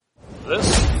This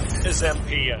is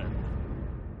MPN.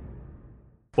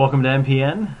 Welcome to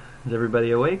MPN. Is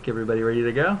everybody awake? Everybody ready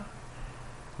to go?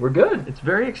 We're good. It's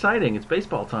very exciting. It's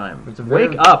baseball time. It's a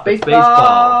Wake very- up. It's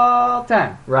baseball.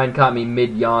 time. Ryan caught me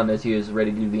mid-yawn as he was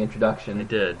ready to do the introduction. It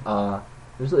did. It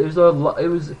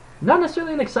was not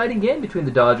necessarily an exciting game between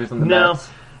the Dodgers and the No. Mets.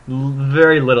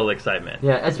 Very little excitement.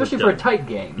 Yeah, especially Was for a done. tight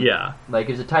game. Yeah. Like,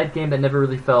 it was a tight game that never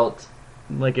really felt...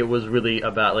 Like it was really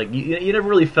about, like, you never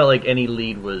really felt like any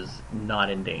lead was not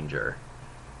in danger,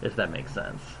 if that makes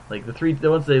sense. Like, once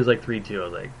it was like 3-2, I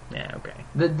was like, yeah, okay.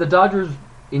 The Dodgers,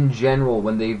 in general,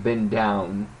 when they've been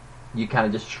down, you kind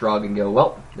of just shrug and go,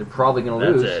 well, they're probably going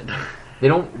to lose. That's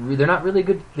it. They're not really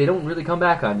good. They don't really come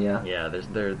back on you. Yeah,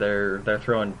 they're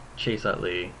throwing Chase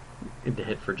Utley into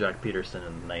hit for Jock Peterson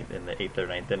in the 8th or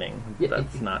 9th inning. Yeah,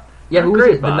 That's not Yeah, not who was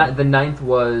great, it? Bob. The ninth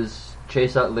was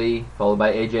Chase Utley, followed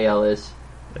by A.J. Ellis,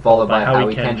 followed by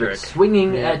Howie Kendrick,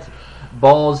 swinging Yeah. at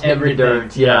balls hitting the Everything.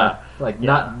 dirt. Yeah. Like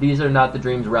these are not the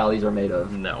dreams rallies are made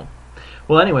of. No.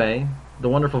 Well, anyway, the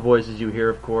wonderful voices you hear,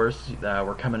 of course,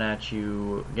 we're coming at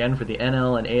you again for the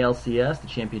NL and ALCS, the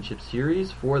championship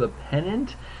series for the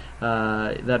pennant.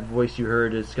 That voice you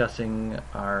heard discussing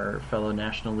our fellow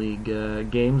National League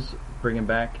games, bringing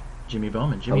back Jimmy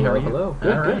Bowman. Jimmy, how are you? Hello.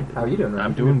 Good, All good. right. How are you doing, Ryan?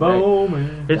 I'm doing great.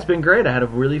 Bowman. It's been great. I had a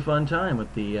really fun time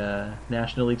with the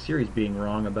National League Series, being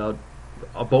wrong about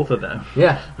both of them.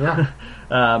 Yeah, yeah.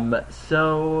 And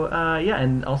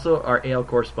also our AL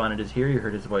correspondent is here. You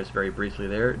heard his voice very briefly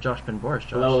there. Josh Ben-Boris.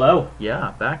 Josh. Hello, hello.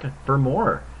 Yeah, back for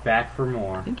more. Back for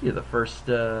more. I think you're the first,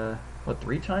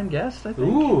 3-time guest, I think?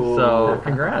 Ooh. So,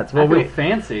 congrats. Well, Well, I feel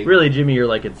fancy. Really, Jimmy, you're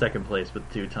like in second place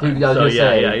with 2 times. Dude, I was so, gonna yeah,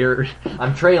 say- yeah, you're...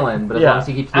 I'm trailing, but as Yeah. long as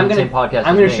he keeps doing the same podcast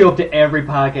I'm as gonna me. show up to every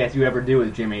podcast you ever do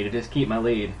with Jimmy to just keep my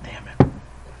lead. Damn it.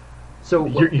 So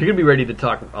You're going to be ready to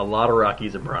talk a lot of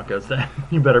Rockies and Broncos then.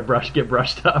 You better get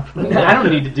brushed up. I don't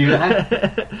need to do that.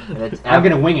 and it's I'm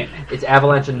gonna wing it. It's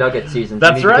Avalanche and Nugget season. So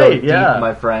That's you need to right, go yeah. deep,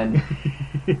 my friend.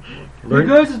 You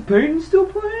guys, is Peyton still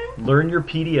playing? Learn your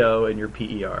PDO and your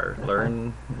PER.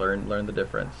 Learn the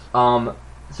difference.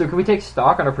 So can we take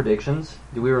stock on our predictions?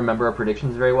 Do we remember our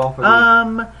predictions very well for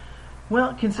the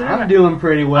Well, considering I'm doing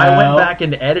pretty well. I went back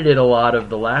and edited a lot of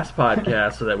the last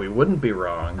podcast so that we wouldn't be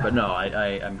wrong. But no,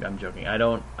 I'm joking.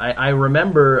 I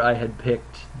remember I had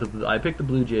picked the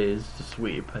Blue Jays to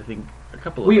sweep. I think a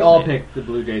couple of We us all did. picked the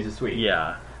Blue Jays this week.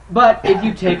 Yeah. But if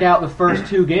you take out the first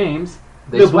 2 games,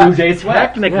 They the swept. Blue Jays swept.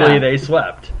 Technically, Yeah. they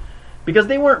swept because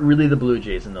they weren't really the Blue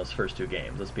Jays in those first 2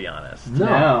 games. Let's be honest.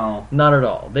 No. Not at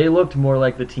all. They looked more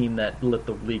like the team that lit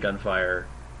the league on fire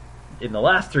in the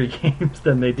last 3 games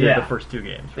than they did Yeah. the first 2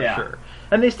 games, for Yeah. sure.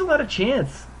 And they still had a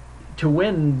chance to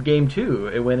win Game 2.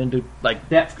 It went into, like,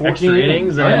 That 14 extra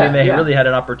innings, and I Yeah, mean, they yeah. really had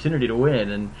an opportunity to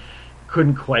win and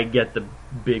couldn't quite get the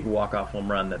big walk-off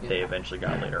home run that they eventually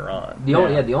got later on. the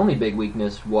only big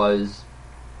weakness was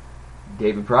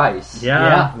David Price.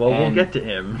 Yeah, well, we'll And get to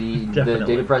him. The Definitely.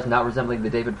 David Price not resembling the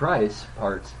David Price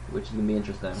part, which is going to be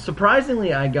interesting.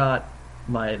 Surprisingly, I got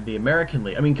the American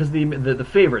League. I mean, because the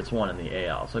favorites won in the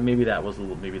AL, so maybe that was a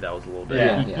little bit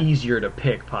Yeah. easier to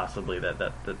pick. Possibly that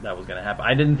was going to happen.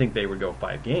 I didn't think they would go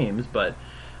 5 games, but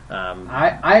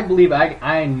I believe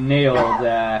I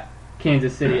nailed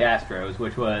Kansas City Astros,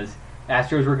 which was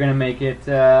Astros were going to make it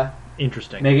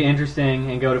interesting. interesting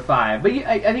and go to 5. But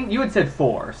I think you had said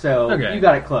 4, so Okay. you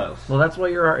got it close. Well, that's why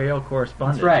you're our AL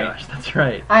correspondent, That's right. Josh. That's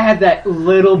right. I had that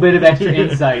little bit of extra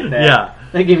insight there. Yeah.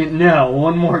 They gave me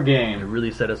one more It game.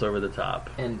 really set us over the top.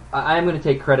 And I'm going to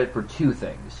take credit for 2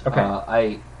 things.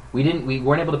 Okay. We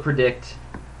weren't able to predict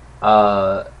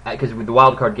because the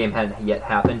wild card game hadn't yet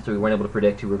happened, so we weren't able to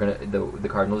predict who were going to the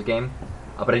Cardinals game.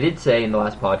 But I did say in the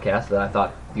last podcast that I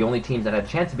thought the only teams that had a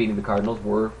chance of beating the Cardinals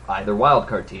were either wild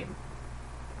card team.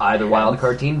 Either wild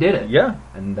card team did it. Yeah.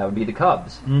 And that would be the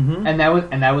Cubs. Mm-hmm. And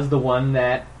that was the one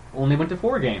that only went to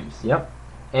 4 games. Yep.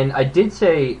 And I did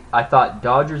say I thought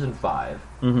Dodgers in 5,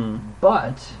 Mm-hmm.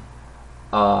 but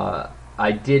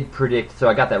I did predict, so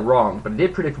I got that wrong, but I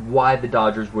did predict why the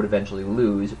Dodgers would eventually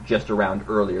lose just a round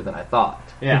earlier than I thought.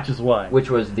 Yeah. Which is why. Which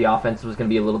was the offense was going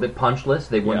to be a little bit punchless.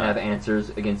 They wouldn't Yeah. have answers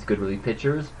against good relief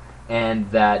pitchers, and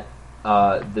that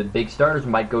the big starters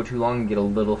might go too long and get a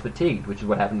little fatigued, which is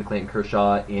what happened to Clayton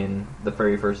Kershaw in the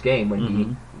very first game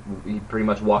when he pretty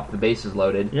much walked the bases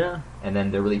loaded, Yeah. and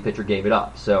then the relief pitcher gave it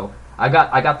up. So I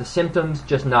got the symptoms,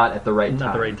 just not at the right time.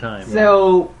 Not the right time.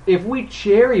 So if we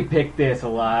cherry pick this a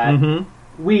lot,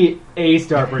 Mm-hmm. we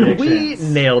aced our We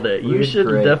predictions. nailed it. You did should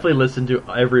great. definitely listen to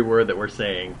every word that we're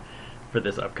saying for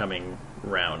this upcoming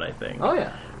round, I think. Oh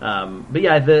yeah. But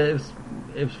yeah, it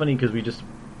was funny because we just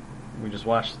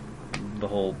watched the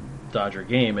whole Dodger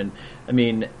game, and I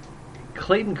mean,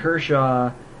 Clayton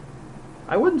Kershaw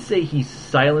I wouldn't say he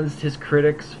silenced his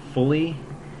critics fully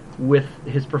with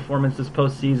his performance this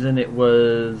postseason. It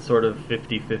was sort of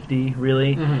 50-50,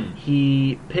 really. Mhm.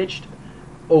 He pitched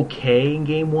okay in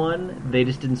Game 1. They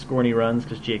just didn't score any runs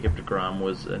because Jacob deGrom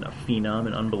was a phenom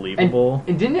and unbelievable.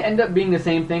 And didn't it end up being the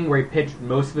same thing where he pitched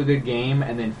most of a good game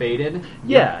and then faded?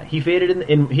 Yeah, he faded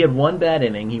he had one bad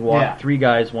inning. He walked Yeah. 3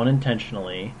 guys, one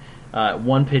intentionally.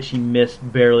 One pitch he missed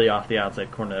barely off the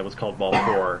outside corner that was called ball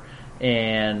 4.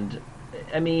 And,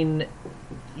 I mean,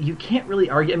 you can't really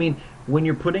argue. I mean, when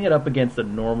you're putting it up against a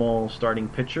normal starting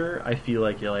pitcher, I feel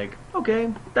like you're like,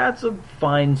 okay, that's a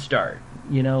fine start.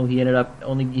 You know, he ended up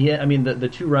only... the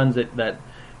 2 runs that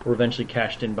were eventually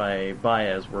cashed in by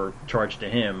Baez were charged to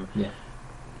him. Yeah.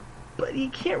 But you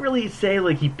can't really say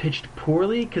like he pitched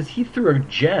poorly because he threw a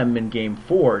gem in Game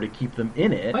 4 to keep them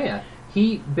in it. Oh yeah,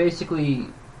 he basically,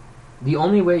 the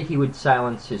only way he would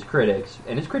silence his critics,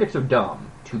 and his critics are dumb,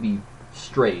 to be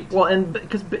straight. Well, and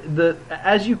because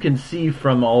as you can see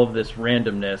from all of this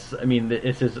randomness, I mean,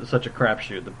 it's just such a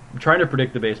crapshoot. Trying to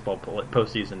predict the baseball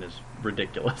postseason is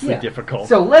ridiculously difficult.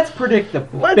 So let's predict the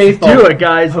Let's baseball do it,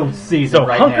 guys. postseason So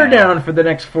right hunker now. down for the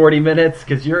next 40 minutes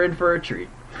because you're in for a treat.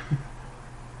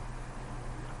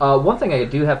 One thing I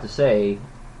do have to say,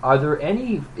 are there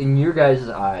any, in your guys'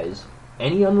 eyes,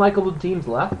 any unlikable teams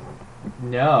left?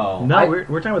 No. No, we're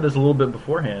talking about this a little bit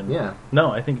beforehand. Yeah.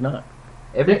 No, I think not.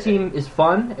 Every team is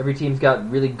fun, every team's got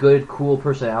really good, cool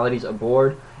personalities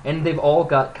aboard, and they've all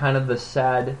got kind of the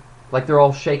sad, like they're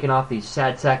all shaking off these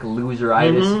sad sack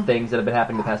loser-itis things that have been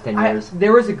happening the past 10 years.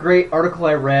 There was a great article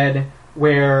I read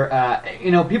where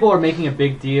people are making a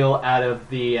big deal out of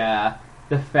the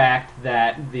fact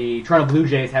that the Toronto Blue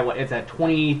Jays had it's a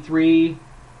 22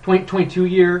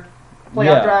 year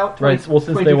playoff drought. 20, right. Well,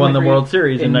 since they won the World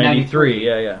Series in '93,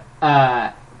 yeah.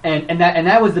 And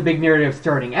that was the big narrative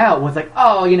starting out, was like,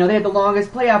 oh, they had the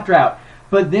longest playoff drought.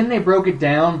 But then they broke it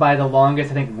down by the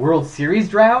longest, I think, World Series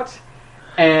drought,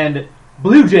 and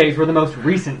Blue Jays were the most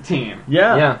recent team.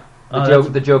 Yeah. Yeah. Oh,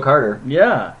 The Joe Carter.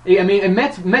 Yeah. I mean, and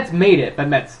Mets made it, but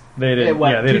Mets... They didn't.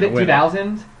 What, They didn't win.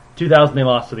 2000? 2000, they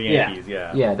lost to the Yankees.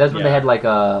 Yeah. Yeah, that's when they had like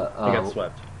a... They got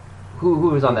swept. Who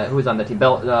was on that? Who was on that team?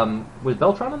 Was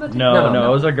Beltran on that team? No. It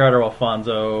was Edgardo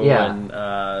Alfonso Yeah.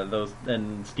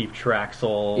 and Steve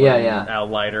Traxel Yeah, and Al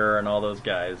Leiter and all those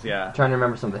guys. Yeah. I'm trying to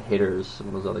remember some of the hitters, some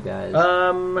of those other guys.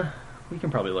 We can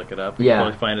probably look it up. We can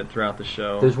probably find it throughout the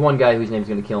show. There's one guy whose name's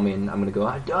going to kill me, and I'm going to go,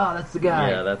 that's the guy.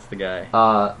 Yeah, that's the guy.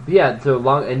 But yeah, so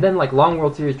long, and then like long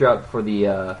World Series drought for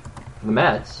the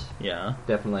Mets. Yeah.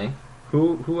 Definitely.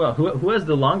 Who has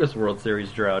the longest World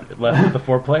Series drought left of the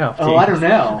 4 playoff teams? Oh, I don't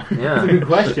know. Yeah. That's a good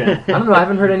question. I don't know. I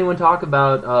haven't heard anyone talk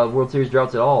about World Series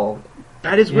droughts at all.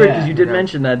 That is weird because Yeah. you did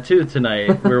mention that too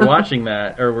tonight. We were watching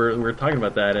that, or we're talking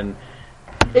about that, and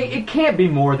It can't be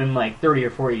more than like 30 or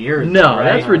 40 years. no, right?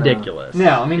 that's ridiculous.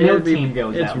 No, I mean, no It'd be- team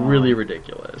goes It's that long. really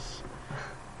ridiculous.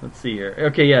 Let's see here.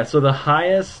 Okay, yeah. So the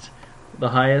highest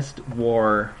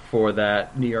WAR for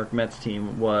that New York Mets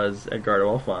team was Edgardo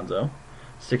Alfonso,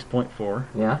 6.4.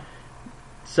 Yeah.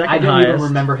 Second I don't highest. even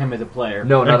remember him as a player.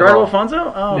 No, not at Edgardo all.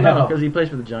 Alfonso? Oh no, No. because he plays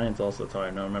for the Giants also. That's how I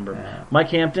don't remember. Yeah. Mike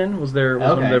Hampton was one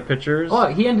of Okay. their pitchers. Oh,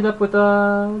 he ended up with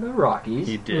the Rockies.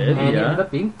 He did, and he yeah. ended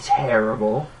up being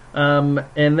terrible. And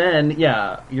then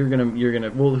you're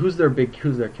gonna. Well, who's their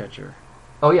catcher?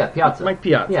 Oh yeah, Piazza. Mike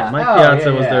Piazza. Yeah. Mike Oh,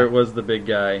 Piazza yeah. was the big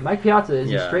guy. Mike Piazza, is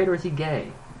he Yeah. straight or is he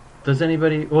gay? Does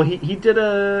anybody? Well, he had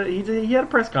a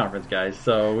press conference, guys,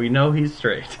 so we know he's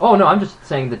straight. Oh no, I'm just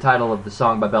saying the title of the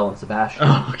song by Belle and Sebastian,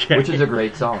 Oh, okay. which is a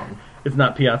great song. It's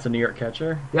not Piazza, New York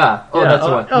catcher. Yeah. Oh, Yeah, that's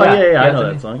the one. Oh yeah, I know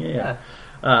Piazza. that song.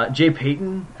 Yeah. Jay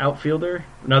Payton, outfielder,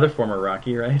 another former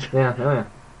Rocky, right? Yeah. Oh yeah.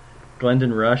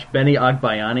 Glendon Rush, Benny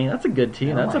Agbayani. That's a good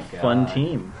team. Oh That's my a fun God.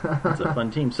 team. That's a fun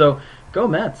team. So go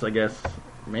Mets, I guess.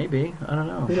 Maybe, I don't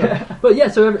know. But yeah,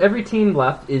 so every team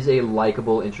left is a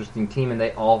likable, interesting team, and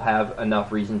they all have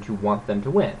enough reason to want them to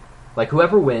win. Like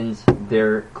whoever wins,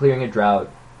 they're clearing a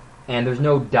drought, and there's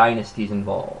no dynasties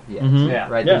involved yet. Mhm. Yeah.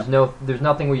 Right? Yeah. There's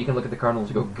nothing where you can look at the Cardinals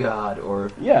and go God,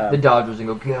 or Yeah. the Dodgers and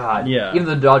go God. Yeah. Even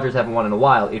though the Dodgers haven't won in a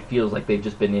while, it feels like they've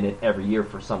just been in it every year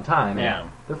for some time. and Yeah.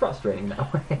 they're frustrating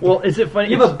that way. Well, is it funny?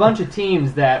 You have a bunch of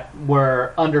teams that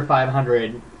were under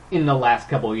 500 in the last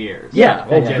couple of years. yeah,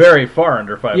 That just- very far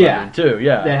under 500 Yeah. too.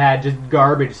 Yeah. That had just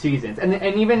garbage seasons, and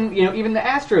even the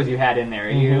Astros you had in there,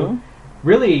 you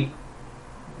really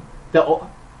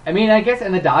I guess,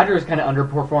 and the Dodgers kind of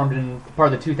underperformed in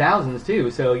part of the 2000s too.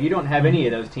 So you don't have any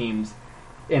of those teams.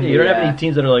 In You don't have any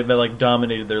teams that are that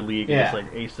dominated their league and Yeah.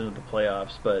 just aced into the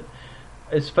playoffs. But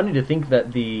it's funny to think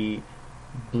that the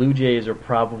Blue Jays are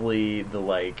probably the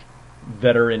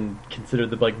considered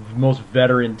the most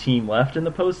veteran team left in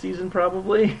the postseason,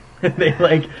 probably.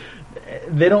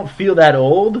 They don't feel that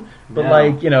old, but No.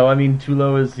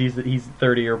 Tulo he's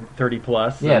 30 or 30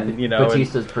 plus. Yeah, and,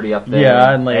 Batista's pretty up there.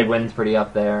 Yeah, and Edwin's pretty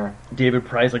up there. David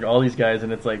Price, all these guys,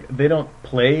 and it's they don't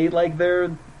play like they're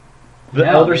the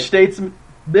No, elder they- statesmen,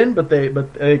 but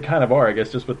they kind of are, I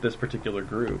guess, just with this particular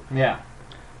group. Yeah.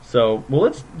 So, well,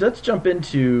 let's jump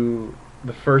into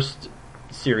the first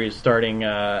series starting,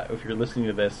 if you're listening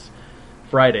to this,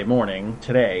 Friday morning,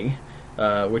 today,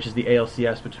 which is the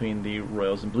ALCS between the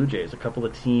Royals and Blue Jays. A couple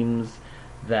of teams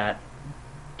that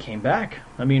came back.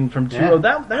 From 2-0.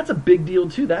 Yeah. That's a big deal,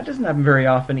 too. That doesn't happen very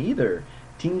often, either.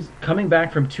 Teams coming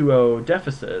back from 2-0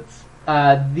 deficits.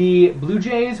 The Blue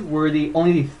Jays were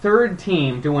only the third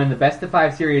team to win the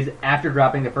best-of-5 series after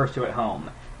dropping the first two at home.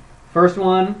 First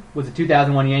one was the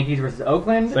 2001 Yankees versus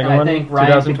Oakland. Second and one, I think Ryan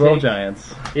 2012 can take-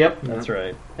 Giants. Yep. That's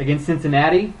right. Against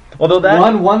Cincinnati. Although that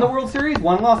One won the World Series,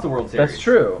 one lost the World Series. That's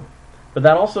true, but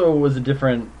that also was a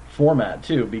different format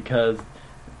too, because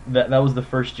that was the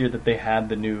first year that they had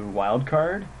the new wild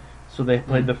card. So they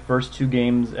played the first two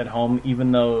games at home,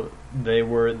 even though they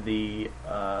were the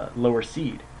lower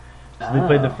seed. So they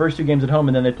played the first two games at home,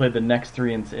 and then they played the next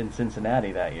three in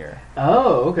Cincinnati that year.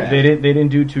 Oh, okay. They didn't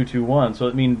do 2-2-1. So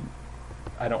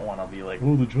I don't want to be like,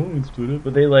 oh, the Giants did it,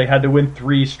 but they had to win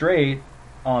 3 straight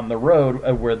on the road,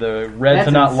 where the Reds That's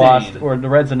had not insane. lost, or the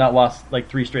Reds had not lost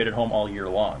 3 straight at home all year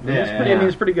long. Yeah,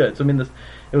 It's pretty good. So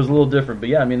it was a little different, but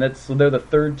yeah, they're the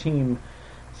third team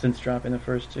since dropping the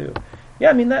first two.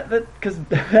 Yeah, that because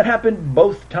that happened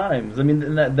both times.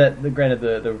 Granted,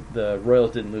 the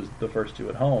Royals didn't lose the first two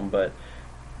at home, but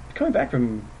coming back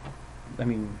from,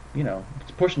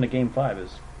 pushing to Game 5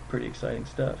 is pretty exciting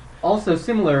stuff. Also,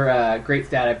 similar great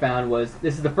stat I found was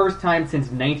this is the first time since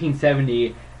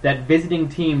 1970 that visiting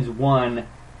teams won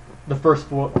the first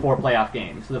four playoff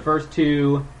games. So the first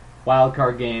 2 wild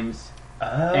card games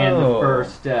and the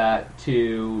first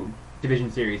 2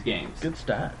 division series games. Good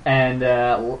stat. And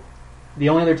the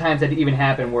only other times that even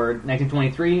happened were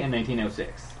 1923 and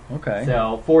 1906. Okay.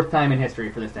 So 4th time in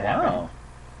history for this to happen. Wow.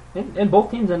 And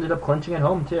both teams ended up clinching at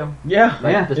home too. Yeah.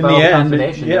 Yeah. Despite In all the the end,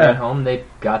 consternation, yeah. they're at home. They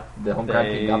got the home crowd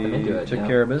They got them into it. took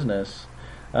care of business.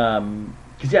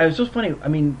 Because it was just funny.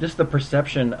 Just the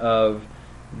perception of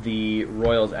the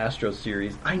Royals-Astros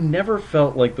series. I never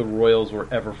felt like the Royals were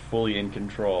ever fully in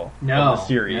control of the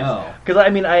series. No. Because I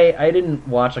didn't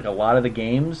watch a lot of the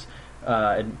games.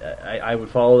 I would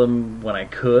follow them when I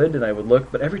could, and I would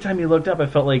look. But every time you looked up, I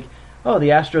felt like, oh, the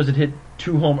Astros had hit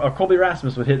 2 or Colby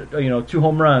Rasmus would hit 2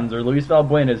 home runs, or Luis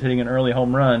Valbuena is hitting an early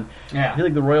home run. Yeah. I feel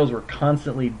like the Royals were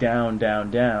constantly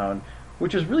down,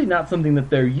 which is really not something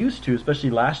that they're used to. Especially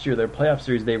last year, their playoff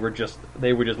series, they would just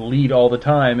lead all the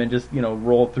time and just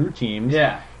roll through teams.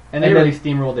 Yeah. And they And really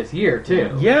then- steamrolled this year,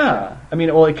 too. Yeah.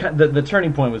 The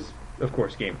turning point was, of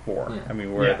course, Game 4. Yeah.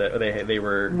 Where Yeah. they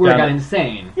were Where it down got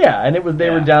insane. yeah, and they were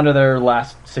Yeah. down to their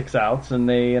last 6 outs, and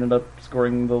they ended up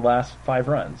scoring the last 5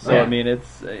 runs. So Yeah.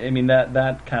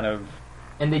 that kind of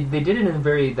And they did it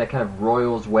in that kind of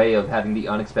Royals way of having the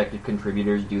unexpected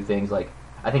contributors do things like,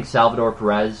 I think Salvador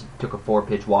Perez took a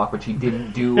 4-pitch walk, which he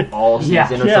didn't do all Yeah.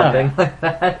 season or Yeah. something like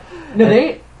that. No,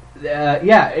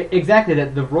 exactly.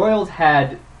 That the Royals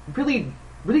had really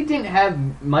didn't have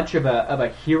much of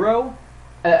a hero.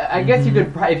 I guess you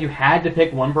could, if you had to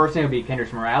pick one person, it would be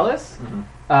Kendrys Morales.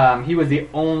 He was the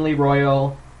only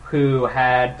Royal who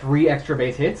had 3 extra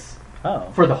base hits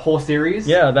for the whole series.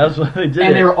 yeah, that's what they did.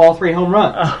 and they were all 3 home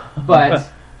runs.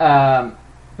 Oh.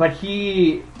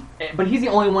 But he's the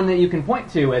only one that you can point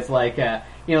to as like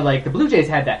the Blue Jays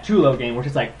had that Tulo game, which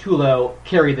is like Tulo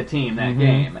carried the team that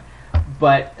game.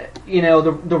 But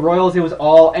the Royals, it was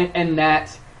all and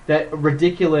that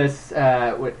ridiculous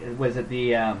was it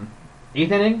the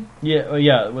 8th inning?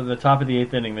 yeah. With the top of the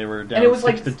 8th inning, they were down And it was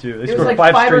 6-2. They it was scored like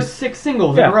 5 5 or straight. 6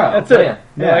 singles Yeah, in a row. that's it. Oh, yeah.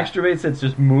 No Yeah. extra base hits.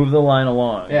 Just move the line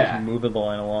along. Yeah. Just move the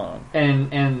line along.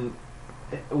 And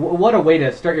what a way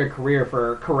to start your career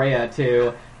for Correa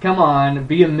to come on,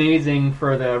 be amazing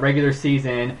for the regular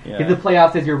season, Yeah. get the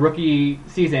playoffs as your rookie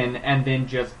season, and then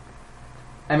just,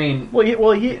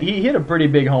 Well, he hit a pretty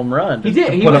big home run. He did.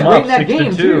 to He put was him great up in that 6-2.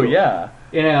 game, too. Yeah.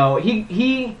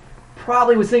 he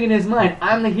probably was thinking in his mind,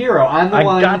 I'm the hero. I'm the I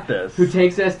one got this. who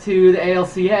takes us to the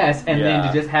ALCS, and then Yeah.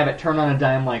 to just have it turn on a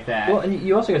dime like that. Well, and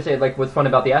you also got to say, what's fun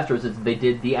about the Astros is they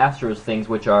did the Astros things,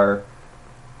 which are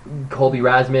Colby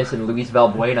Rasmus and Luis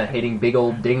Valbuena hitting big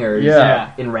old dingers Yeah.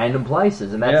 in random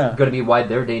places, and that's Yeah. going to be why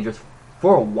they're dangerous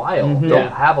for a while. Mhm. They'll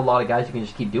Yeah. have a lot of guys who can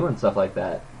just keep doing stuff like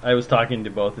that. I was talking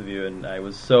to both of you, and I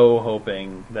was so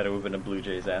hoping that it would have been a Blue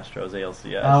Jays Astros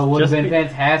ALCS. Oh, it would have Just been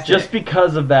fantastic. Just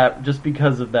because of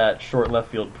that short left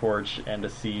field porch, and to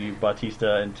see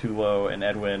Bautista and Tulo and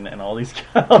Edwin and all these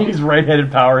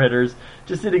right-handed power hitters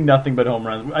just hitting nothing but home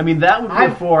runs. I mean, that would be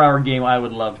a 4-hour game I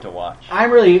would love to watch.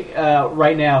 I'm really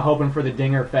right now hoping for the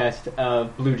Dinger Fest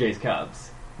of Blue Jays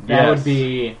Cubs. That Yes. would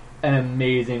be an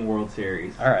amazing World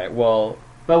Series. All right, well,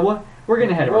 But we're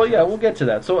getting ahead of well, ourselves. yeah, we'll get to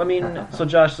that. So, I mean, so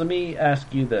Josh, let me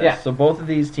ask you this. Yeah. So, both of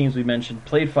these teams we mentioned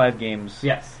played 5 games.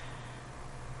 Yes.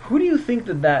 Who do you think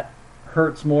that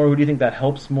hurts more? Who do you think that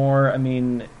helps more? I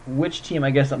mean, which team?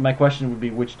 I guess my question would be,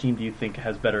 which team do you think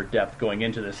has better depth going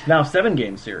into this now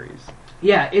 7-game series?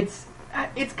 Yeah, it's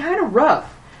kind of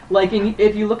rough. Like,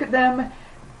 if you look at them,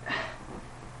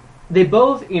 they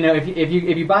both, if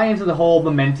you buy into the whole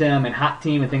momentum and hot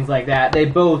team and things like that, they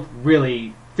both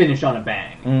really finish on a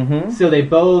bang. Mm-hmm. So they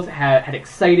both had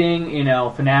exciting,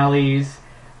 finales.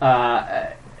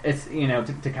 It's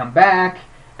to come back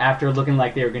after looking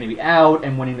like they were going to be out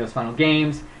and winning those final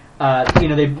games.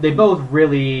 They both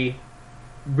really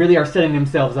are setting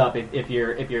themselves up if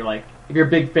you're a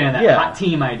big fan of that hot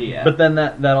team idea. But then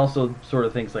that also sort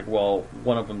of thinks like, well,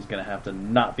 one of them's going to have to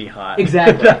not be hot.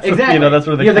 Exactly. That's That's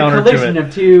sort of the you have counter the collision to it.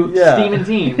 of two Yeah. steaming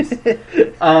teams.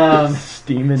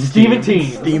 Steaming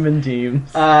teams. Steaming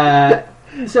teams. The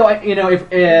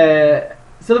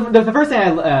first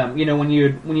thing when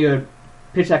you had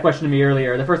pitched that question to me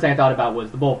earlier, the first thing I thought about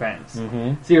was the bullpens.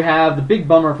 Mm-hmm. So you have the big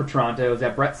bummer for Toronto is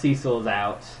that Brett Cecil is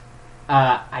out.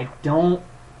 I don't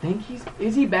think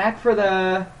is he back for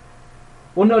the.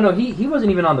 Well, no, he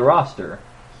wasn't even on the roster.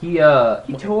 He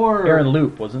tore. Aaron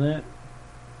Loop, wasn't it?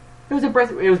 It was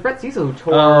Brett Cecil who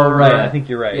tore. Oh, right. I think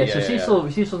you're right. Yeah, so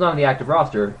Cecil's not on the active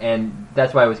roster, and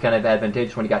that's why it was kind of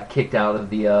advantageous when he got kicked out of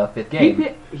the 5th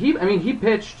game. He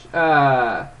pitched.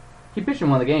 He pitched in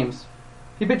one of the games.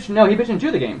 He pitched in 2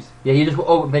 of the games. Yeah,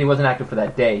 then he wasn't active for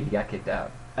that day. He got kicked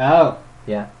out. Oh.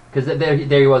 Yeah, because there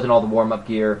he was in all the warm-up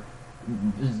gear,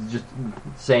 just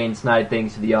saying snide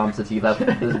things to the umps as he left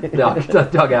the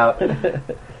dugout.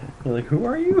 You're like, who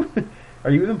are you? Are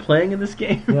you even playing in this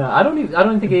game? Yeah, I don't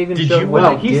even think they even Did showed you- what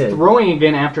Well, he he's did. throwing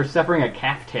again after suffering a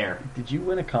calf tear. Did you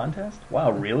win a contest?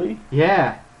 Wow, really?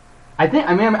 Yeah. I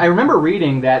remember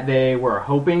reading that they were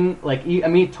hoping,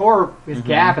 he tore his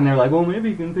calf, and they're like, well, maybe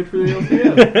he can pitch for the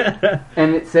LCS.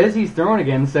 And it says he's throwing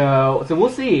again, so we'll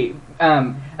see.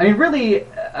 Really,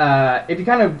 if you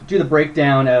kind of do the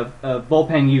breakdown of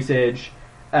bullpen usage,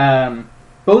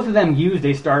 both of them used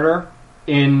a starter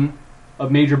in a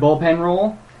major bullpen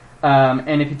role.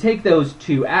 And if you take those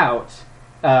 2 out,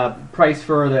 Price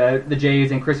for the Jays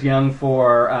and Chris Young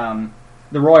for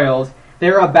the Royals,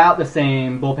 they're about the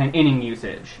same bullpen inning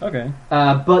usage. Okay.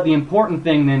 But the important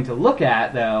thing then to look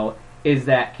at, though, is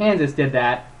that Kansas did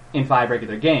that in 5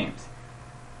 regular games.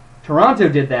 Toronto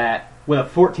did that with a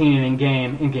 14-inning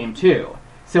game in Game 2.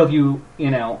 So if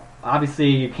obviously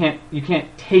you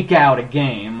can't take out a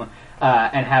game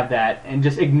and have that and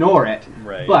just ignore it.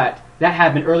 Right. But that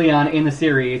happened early on in the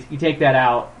series. You take that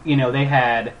out, they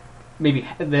had maybe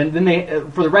then they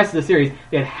for the rest of the series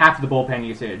they had half the bullpen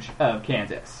usage of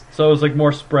Kansas. So it was like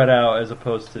more spread out as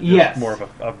opposed to just Yes. more of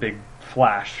a big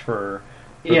flash for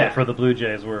the Blue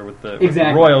Jays, where with the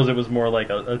Exactly. Royals it was more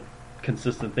like a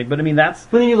consistent thing. But I mean that's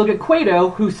But then you look at Cueto,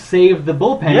 who saved the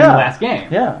bullpen in the last game.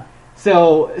 Yeah.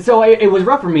 So it was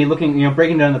rough for me looking,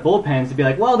 breaking down the bullpens to be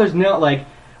like, well, there's no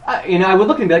I would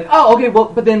look and be like, oh, okay, well,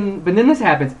 but then this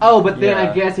happens. Oh, but then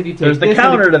Yeah. I guess if you take there's the this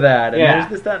counter to that, and Yeah. there's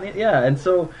this, that, and yeah, and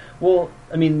so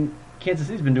Kansas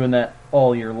City's been doing that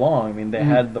all year long. I mean, they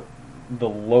had the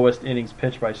lowest innings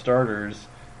pitched by starters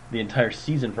the entire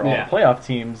season for all Yeah. the playoff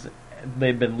teams.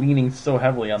 They've been leaning so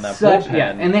heavily on that bullpen.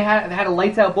 Yeah, and they had a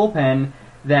lights out bullpen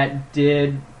that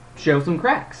did show some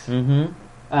cracks.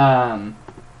 Mm-hmm.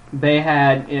 They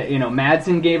had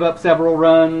Madsen gave up several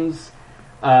runs.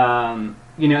 And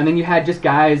then you had just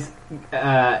guys,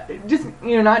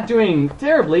 not doing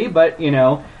terribly, but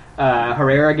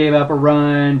Herrera gave up a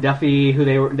run. Duffy, who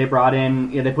they brought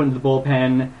in, they put into the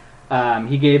bullpen,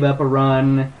 he gave up a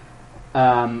run.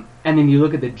 And then you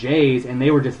look at the Jays, and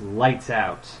they were just lights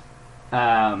out.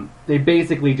 They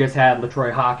basically just had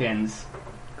LaTroy Hawkins,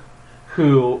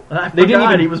 who They didn't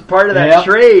even. He was part of that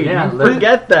trade. Yeah,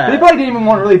 Forget that. They probably didn't even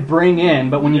want to really bring in,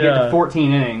 but when you get Yeah. to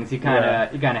 14 innings, you kind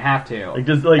of have to. Like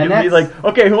just And it'd be that's- like,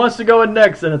 okay, who wants to go in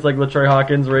next? And it's like LaTroy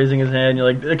Hawkins raising his hand.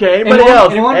 You're like, okay,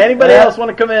 Anyone? Anybody else want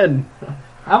to come in?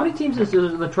 How many teams has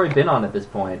Detroit been on at this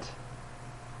point?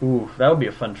 Ooh, that would be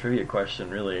a fun trivia question.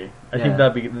 Really, I think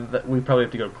we probably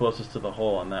have to go closest to the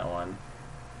hole on that one.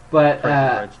 But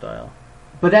Price is Right style.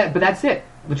 But that's it.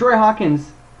 LaTroy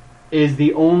Hawkins is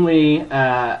the only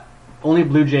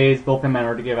Blue Jays bullpen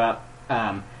member to give up,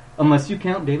 unless you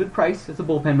count David Price as a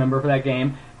bullpen member for that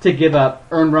game, to give up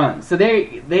earned runs. So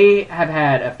they have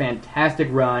had a fantastic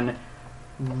run.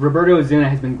 Roberto Ozuna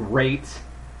has been great.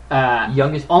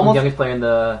 Youngest player in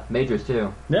the majors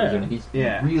too. Yeah. Ozuna. He's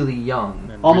really young.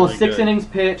 And Almost really 6 good. innings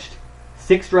pitched,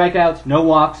 6 strikeouts, no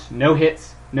walks, no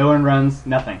hits, no earned runs,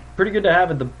 nothing. Pretty good to have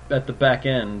at the back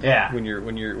end. Yeah. When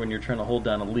you're trying to hold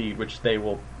down a lead, which they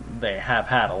have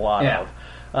had a lot Yeah.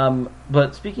 of.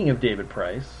 But speaking of David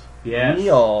Price, Yes. we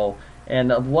all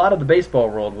and a lot of the baseball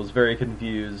world was very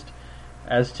confused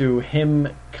as to him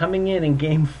coming in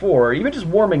Game 4, even just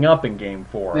warming up in Game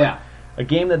 4. Yeah. A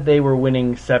game that they were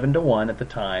winning 7-1 at the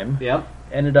time. Yep.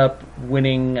 Ended up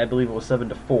winning, I believe it was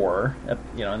 7-4.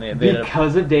 And they ended up,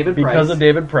 Because of David Price. because of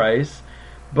David Price.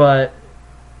 But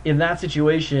in that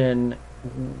situation,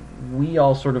 we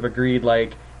all sort of agreed,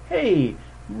 like, hey,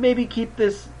 maybe keep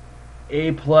this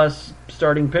A-plus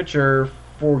starting pitcher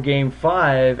for Game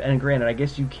 5. And granted, I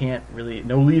guess you can't really...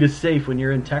 No lead is safe when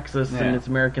you're in Texas and it's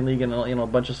American League and a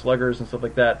bunch of sluggers and stuff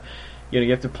like that. You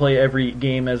have to play every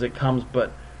game as it comes,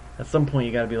 but at some point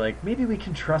you got to be like, maybe we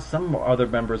can trust some other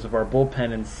members of our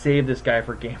bullpen and save this guy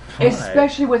for Game 5.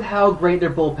 Especially with how great their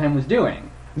bullpen was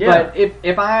doing. Yeah. But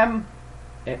if I'm...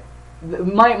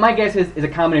 My guess is a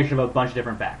combination of a bunch of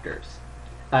different factors.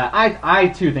 I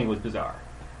too think it was bizarre.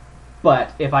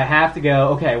 But if I have to go,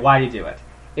 okay, why do you do it?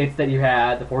 It's that you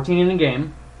had the 14-inning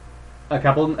game a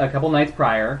couple nights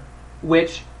prior,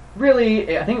 which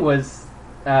really, I think it was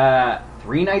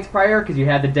 3 nights prior, because you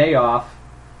had the day off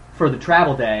for the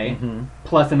travel day,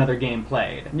 plus another game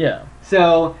played. Yeah.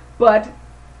 So, but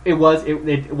it was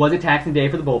a taxing day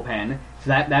for the bullpen,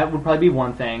 so that would probably be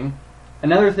one thing.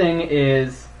 Another thing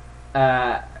is,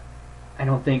 I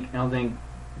don't think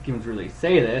Gibbons really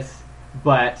say this,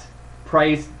 but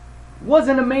Price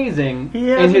wasn't amazing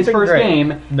in his first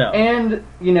game. No. And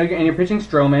you're pitching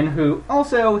Stroman, who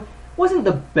also wasn't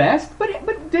the best, but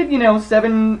did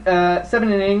 7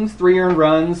 innings, 3 earned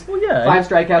runs, 5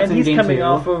 strikeouts and in he's game 2. coming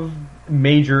off of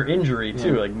major injury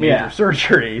too, like major Yeah.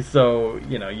 surgery. So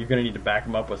you're going to need to back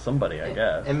him up with somebody, I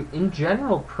guess. And in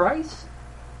general, Price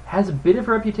has a bit of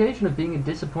a reputation of being a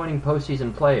disappointing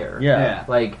postseason player. Yeah.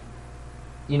 Like,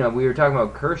 we were talking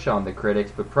about Kershaw and the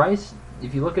critics, but Price,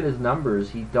 if you look at his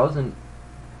numbers, he doesn't...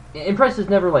 And Price is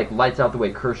never, lights out the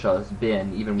way Kershaw has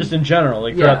been, even... Just in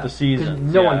general, throughout the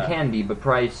season. No one can be, but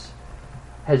Price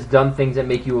has done things that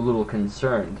make you a little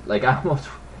concerned.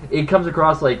 It comes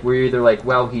across like we're either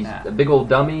well, he's a big old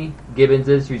dummy, Gibbons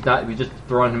is, who's just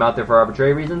throwing him out there for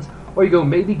arbitrary reasons, or you go,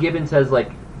 maybe Gibbons has,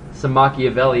 some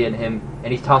Machiavelli in him,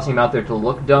 and he's tossing him out there to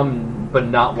look dumb, but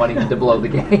not wanting to blow the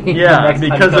game. Yeah,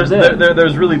 because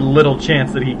there's really little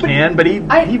chance that he can, but he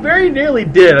very nearly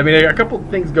did. I mean, a couple of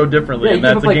things go differently, and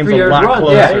the game's a lot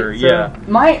closer.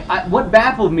 What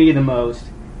baffled me the most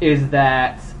is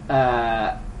that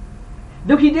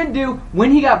though he did do,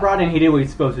 when he got brought in, he did what he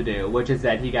was supposed to do, which is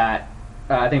that he got,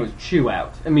 I think it was Chu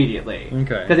out immediately.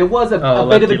 Okay. Because it was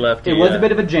a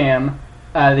bit of a jam.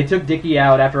 They took Dickey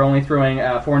out after only throwing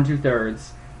 4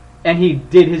 2/3, and he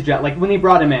did his job. When they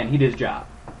brought him in, he did his job.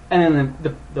 And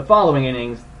then the following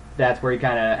innings, that's where he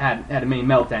kind of had a mini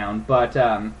meltdown. But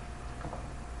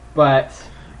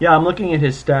yeah, I'm looking at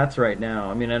his stats right now.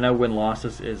 I mean, I know win-loss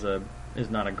is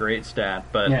not a great stat,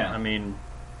 but I mean,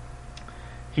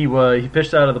 he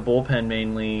pitched out of the bullpen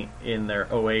mainly in their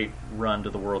 2008 run to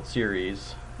the World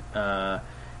Series.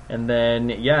 And then,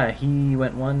 he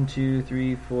went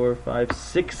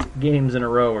 6 games in a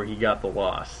row where he got the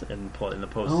loss in the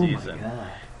postseason. Oh my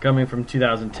God. Coming from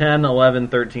 2010, 11,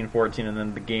 13, 14, and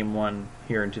then the game 1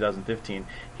 here in 2015.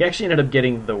 He actually ended up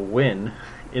getting the win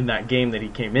in that game that he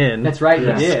came in. That's right, he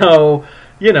did. So,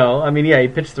 he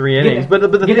pitched 3 innings. But the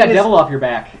get thing that is, devil off your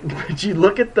back. But you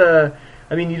look at you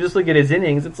just look at his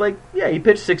innings. It's he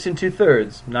pitched 6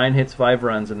 2/3, 9 hits, 5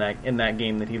 runs in that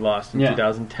game that he lost in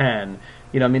 2010.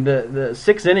 The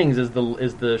 6 innings is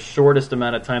the shortest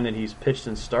amount of time that he's pitched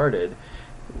and started.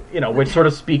 Which sort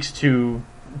of speaks to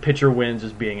pitcher wins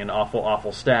as being an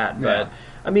awful stat. But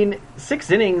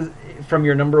 6 innings from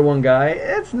your number one guy,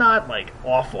 it's not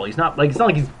awful. It's not like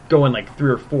he's going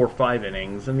 3 or 4 or 5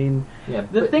 innings.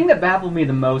 The thing that baffled me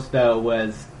the most though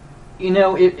was, I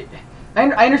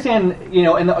understand,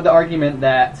 in the argument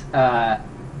that,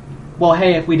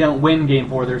 hey, if we don't win Game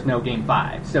 4, there's no Game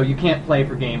 5. So you can't play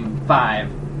for Game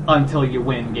 5 until you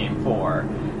win Game 4.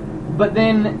 But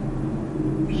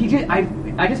then,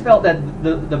 I just felt that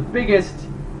the biggest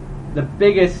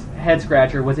head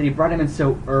scratcher was that he brought him in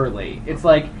so early. It's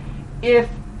if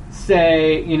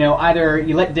say, either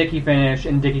you let Dickey finish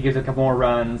and Dickey gives a couple more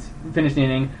runs, finish the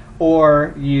inning,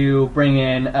 or you bring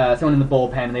in someone in the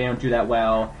bullpen and they don't do that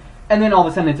well, and then all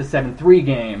of a sudden it's a 7-3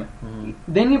 game. Mm-hmm.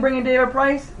 Then you bring in David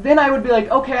Price, then I would be like,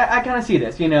 okay, I kind of see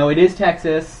this. It is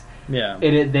Texas. Yeah.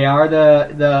 They are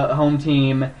the home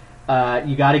team.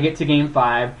 You got to get to Game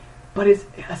 5. But it's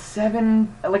a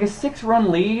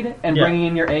 6-run lead, and bringing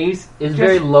in your ace is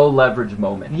very low leverage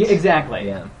moment. Yeah, exactly.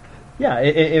 Yeah. Yeah,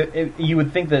 you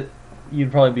would think that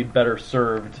you'd probably be better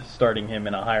served starting him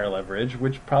in a higher leverage,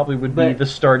 which probably would be the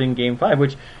start in Game 5,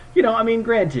 which,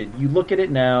 granted, you look at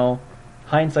it now,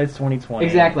 hindsight's 20/20.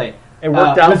 Exactly. It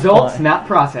worked out results, fine. not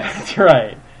process.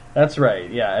 That's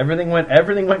right. Yeah, everything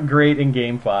went great in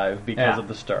Game 5 because of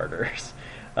the starters.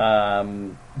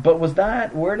 But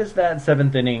where does that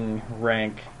 7th inning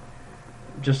rank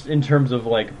just in terms of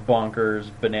bonkers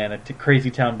crazy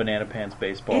town banana pants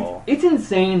baseball? It's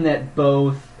insane that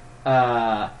both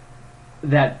Toronto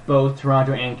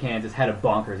and Kansas had a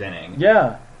bonkers inning.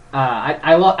 Yeah.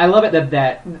 I love it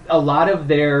that a lot of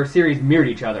their series mirrored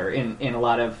each other in a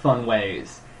lot of fun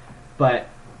ways. But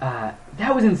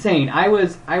that was insane. I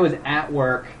was at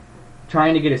work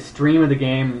trying to get a stream of the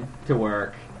game to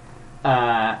work.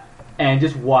 And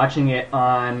just watching it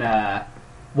on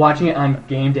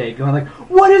game day, going like,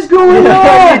 "What is going on?"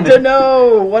 I need to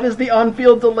know, what is the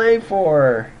on-field delay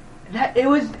for?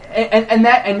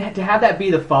 And to have that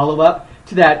be the follow-up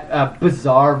to that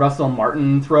bizarre Russell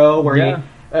Martin throw where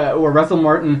where Russell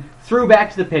Martin threw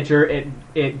back to the pitcher,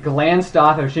 it glanced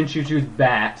off of Shin-Shu-Chu's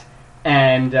bat,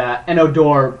 and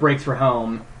Odor breaks for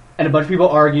home, and a bunch of people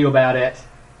argue about it.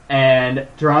 And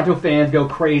Toronto fans go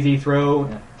crazy, throw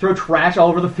trash all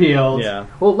over the field. Yeah.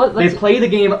 Well, they play the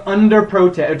game under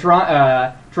protest.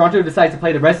 Toronto decides to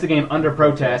play the rest of the game under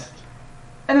protest,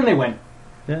 and then they win.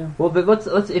 Yeah. Well,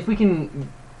 let's if we can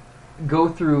go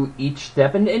through each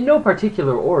step in no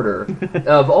particular order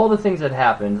of all the things that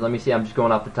happened. Let me see. I'm just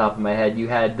going off the top of my head. You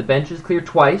had the benches clear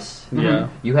twice. Yeah.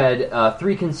 You had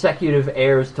 3 consecutive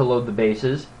errors to load the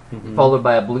bases. Mm-hmm. Followed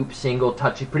by a bloop single,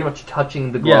 pretty much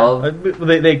touching the glove. Yeah,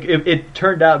 it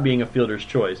turned out being a fielder's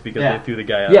choice because they threw the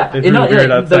guy out. Yeah,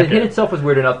 the hit itself was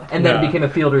weird enough, and then it became a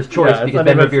fielder's choice because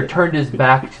Ben Revere turned his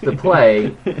back to the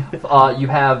play. You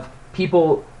have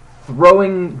people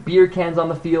throwing beer cans on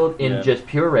the field in just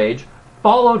pure rage,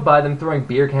 followed by them throwing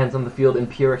beer cans on the field in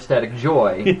pure ecstatic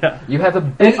joy. Yeah. You have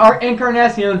and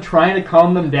Encarnacion trying to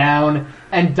calm them down,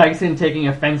 and Dyson taking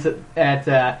offense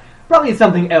at probably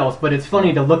something else, but it's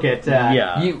funny to look at.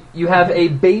 You have a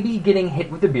baby getting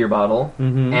hit with a beer bottle,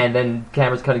 and then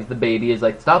cameras cutting to the baby is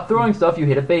like, stop throwing stuff, you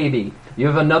hit a baby. You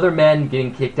have another man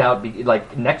getting kicked out,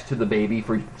 next to the baby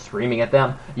for screaming at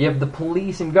them. You have the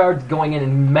police and guards going in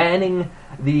and manning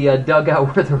the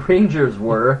dugout where the Rangers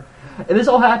were. And this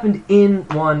all happened in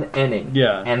one inning.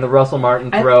 Yeah. And the Russell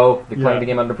Martin throw, playing the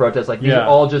game under protest, these are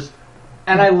all just...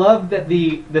 And I love that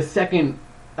the second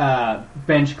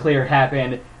bench clear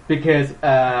happened because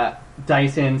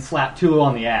Dyson slapped Tulo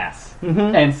on the ass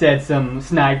and said some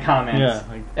snide comments. Yeah,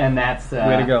 and that's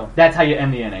way to go. That's how you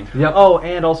end the inning. Yep. Oh,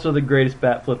 and also the greatest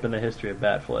bat flip in the history of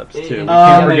bat flips too. We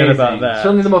can't forget about that.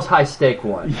 Certainly the most high stake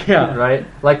one. Yeah. Right?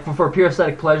 For pure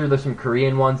aesthetic pleasure, there's some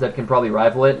Korean ones that can probably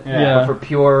rival it. Yeah. But for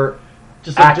pure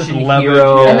just action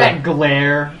hero, and that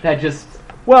glare, that just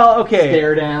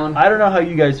stare down. I don't know how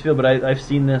you guys feel, but I've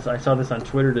seen this. I saw this on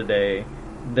Twitter today.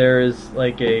 There is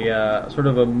a sort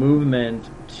of a movement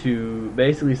to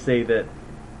basically say that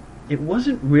it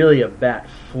wasn't really a bat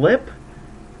flip.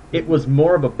 It was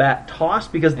more of a bat toss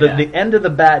because the end of the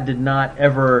bat did not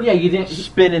ever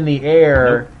spin in the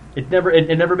air. Nope. It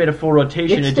never made a full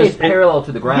rotation. It stays parallel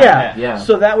to the ground. Yeah.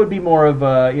 So that would be more of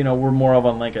a we're more of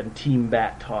on a team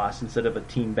bat toss instead of a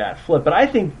team bat flip. But I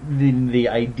think the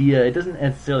idea, it doesn't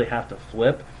necessarily have to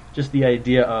flip. Just the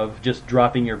idea of just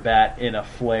dropping your bat in a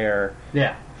flare,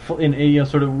 in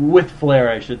sort of with flare,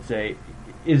 I should say,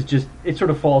 is just, it sort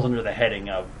of falls under the heading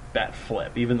of bat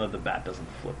flip, even though the bat doesn't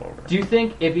flip over. Do you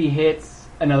think if he hits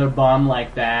another bomb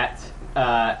like that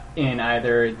in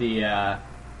either the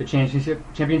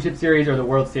championship series or the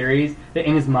World Series, that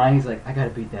in his mind he's like, I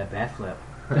gotta beat that bat flip?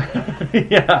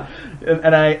 Yeah,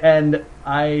 and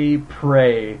I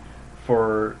pray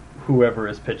for whoever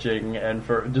is pitching and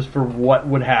for what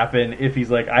would happen if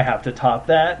he's like, I have to top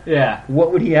that. Yeah.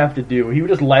 What would he have to do? He would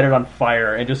just light it on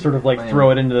fire and just sort of throw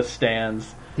it into the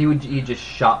stands. He'd just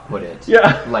shot put it.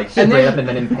 Yeah. Straight up and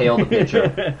then impale the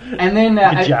pitcher. And then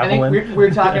I think we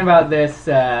were talking about this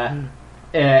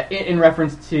in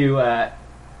reference to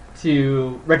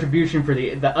retribution for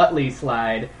the Utley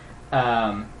slide.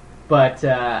 But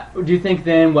do you think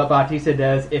then what Bautista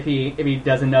does if he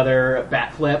does another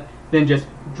bat flip, than just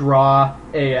draw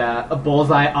a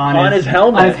bullseye On his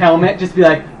helmet. On his helmet, just be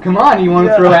like, "Come on, you want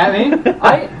to throw at me?"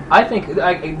 I think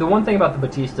the one thing about the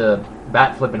Batista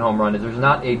bat flipping home run is there's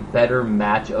not a better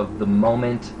match of the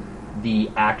moment, the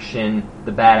action,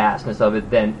 the badassness of it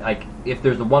than like if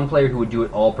there's the one player who would do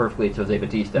it all perfectly, it's Jose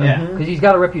Batista. Yeah. Because he's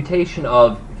got a reputation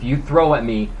of if you throw at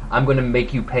me, I'm going to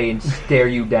make you pay and stare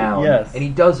you down. Yes. And he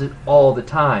does it all the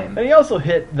time. And he also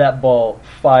hit that ball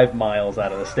 5 miles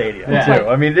out of the stadium Yeah. too.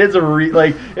 I mean, it's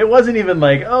like it wasn't even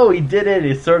like, oh, he did it.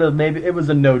 It's sort of maybe it was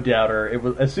a no doubter. It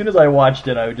was as soon as I watched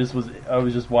it, I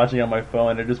was just watching on my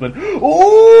phone and it just went,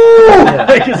 ooh, Yeah.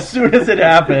 like as soon as it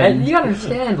happened. And you got to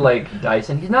understand, like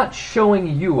Dyson, he's not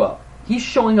showing you up. He's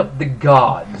showing up the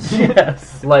gods.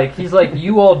 Yes. Like he's like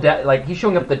you all. Like he's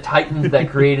showing up the titans that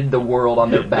created the world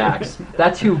on their backs.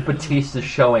 That's who Batista's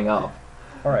showing up.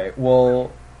 All right.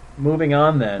 Well, moving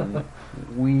on then.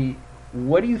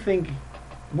 What do you think?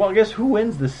 Well, I guess who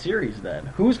wins this series then?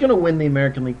 Who's going to win the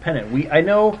American League pennant? I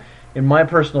know in my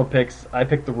personal picks, I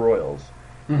picked the Royals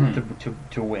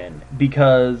to win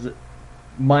because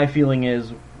my feeling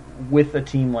is with a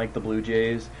team like the Blue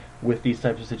Jays, with these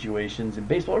types of situations in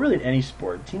baseball, really in any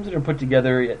sport, teams that are put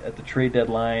together at the trade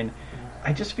deadline,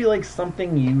 I just feel like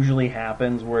something usually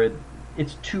happens where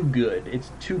it's too good.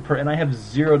 It's too and I have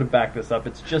zero to back this up.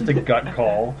 It's just a gut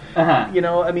call. Uh-huh. You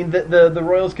know, I mean, the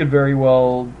Royals could very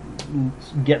well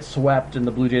get swept, and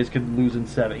the Blue Jays could lose in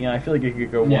 7. You know, I feel like it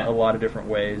could go a lot of different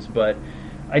ways, but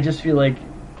I just feel like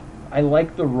I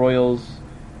like the Royals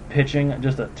pitching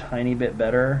just a tiny bit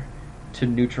better to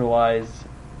neutralize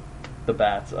the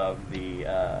bats of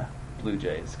the Blue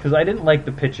Jays, because I didn't like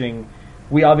the pitching.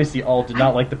 We obviously all did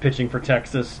not like the pitching for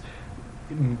Texas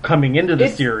coming into the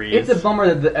series. It's a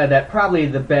bummer that probably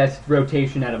the best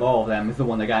rotation out of all of them is the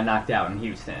one that got knocked out in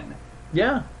Houston.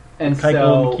 Yeah, And Keuchel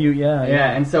so and McHugh,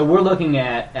 yeah. and so we're looking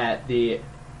at the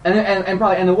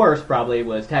and the worst probably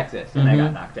was Texas, and they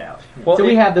got knocked out. Well, so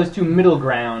we have those two middle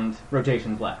ground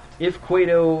rotations left. If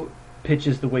Cueto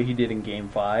pitches the way he did in Game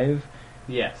 5,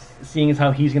 Yes. seeing as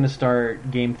how he's going to start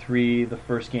Game 3, the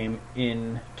first game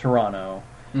in Toronto,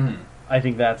 I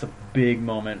think that's a big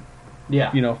moment.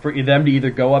 Yeah. You know, for them to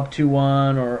either go up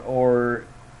 2-1 or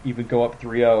even go up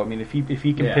 3-0. I mean, if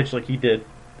he can pitch like he did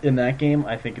in that game,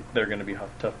 I think they're going to be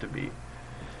tough to beat.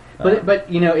 But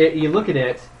you know, you look at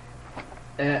it.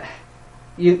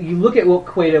 You look at what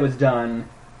Cueto has done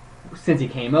since he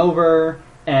came over,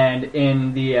 and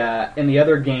in the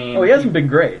other game. Oh, he hasn't been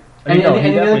great. And the other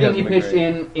definitely game he hasn't been pitched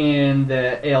great. in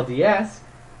the ALDS,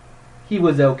 he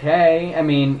was okay. I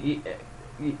mean,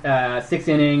 6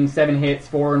 innings, 7 hits,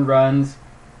 4 earned runs,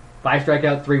 5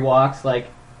 strikeouts, 3 walks. Like,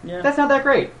 that's not that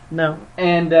great. No.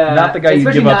 And not the guy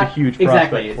you give up a huge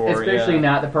prospect exactly, for. Especially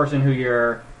not the person who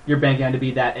you're banking on to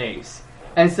be that ace.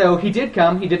 And so he did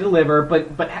come, he did deliver,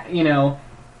 but you know,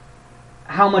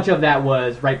 how much of that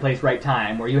was right place, right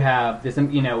time, where you have this,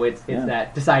 you know, it's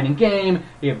that deciding game,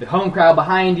 you have the home crowd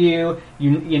behind you,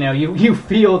 you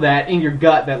feel that in your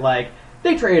gut that, like,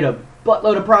 they traded a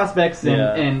buttload of prospects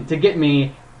and to get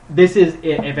me, this is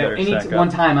it. If at any one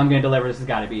time I'm going to deliver, this has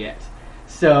got to be it.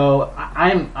 So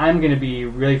I'm going to be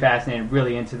really fascinated,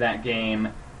 really into that game,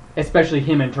 especially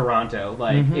him in Toronto.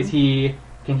 Like,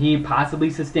 can he possibly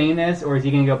sustain this, or is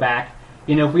he going to go back?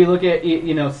 You know, if we look at,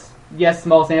 you know, yes,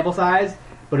 small sample size,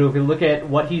 but if we look at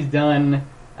what he's done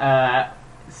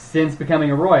since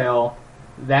becoming a Royal,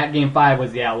 that Game 5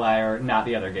 was the outlier, not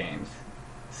the other games.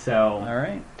 So, all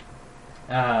right.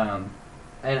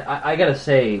 And I gotta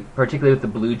say, particularly with the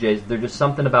Blue Jays, there's just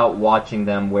something about watching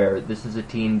them where this is a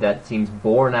team that seems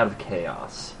born out of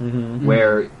chaos.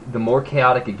 Where the more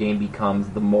chaotic a game becomes,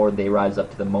 the more they rise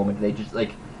up to the moment. They just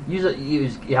like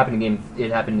it happened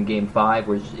in Game 5,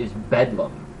 where it's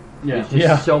bedlam. yeah. It's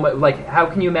just so much. Like, how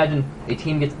can you imagine a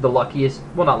team gets the luckiest?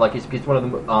 Well, not luckiest, gets one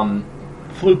of the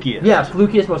flukiest. Yeah,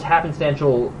 flukiest, most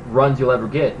happenstantial runs you'll ever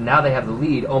get. Now they have the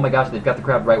lead. Oh my gosh, they've got the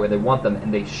crowd right where they want them,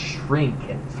 and they shrink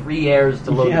in 3 airs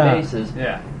to load the bases.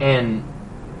 Yeah. And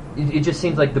it just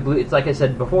seems like it's like I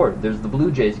said before, there's the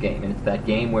Blue Jays game, and it's that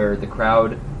game where the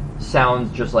crowd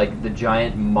sounds just like the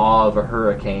giant maw of a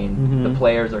hurricane. The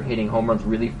players are hitting home runs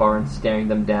really far and staring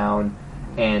them down.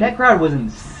 And that crowd was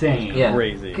insane. Yeah.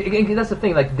 Crazy. That's the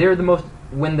thing. Like,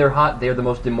 when they're hot, they're the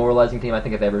most demoralizing team I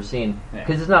think I've ever seen.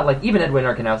 Because it's not like, even Edwin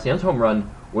Encarnacion's home run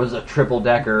was a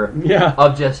triple-decker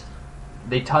of just,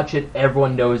 they touch it,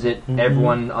 everyone knows it,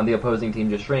 everyone on the opposing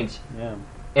team just shrinks. Yeah.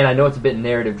 And I know it's a bit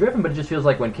narrative-driven, but it just feels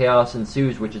like when chaos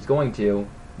ensues, which it's going to,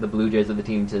 the Blue Jays are the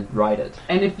team to ride it.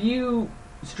 And if you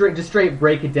straight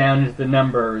break it down into the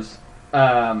numbers,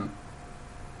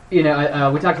 we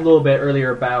talked a little bit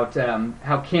earlier about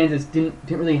how Kansas didn't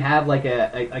really have like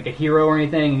a hero or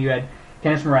anything, and you had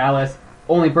Kenneth Morales,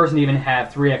 only person to even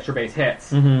have 3 extra base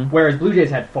hits, whereas Blue Jays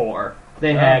had 4.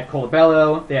 They had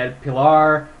Colabello, they had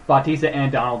Pilar, Bautista,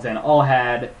 and Donaldson all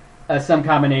had some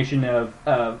combination of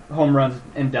home runs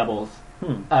and doubles.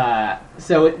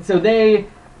 So they,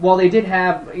 while they did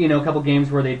have a couple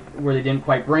games where they didn't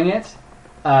quite bring it,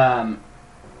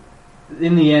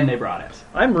 in the end they brought it.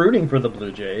 I'm rooting for the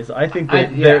Blue Jays. I think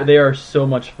they are so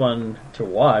much fun to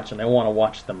watch, and I want to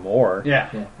watch them more. Yeah.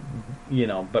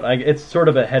 But it's sort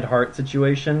of a head-heart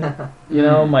situation.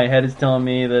 My head is telling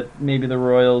me that maybe the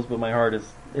Royals, but my heart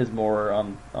is more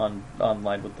on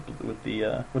line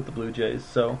with the Blue Jays.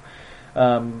 So,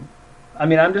 I'm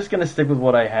just going to stick with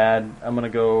what I had. I'm going to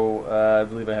go. I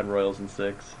believe I had Royals in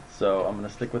 6, so I'm going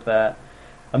to stick with that.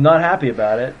 I'm not happy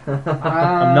about it.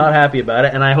 I'm not happy about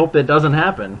it, and I hope that doesn't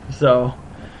happen. So,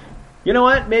 you know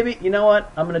what? I'm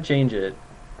going to change it.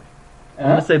 I'm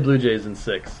going to say Blue Jays in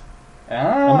 6. Oh.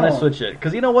 I'm going to switch it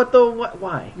because you know what though?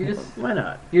 Why? Why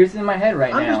not? You're just in my head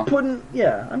right now. I'm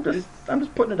just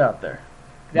putting it out there.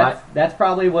 That's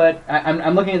probably what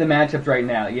I'm looking at the matchups right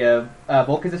now. You have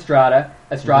Volquez Estrada.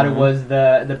 Estrada was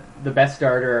the best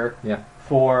starter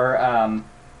for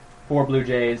Blue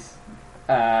Jays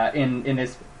in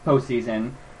this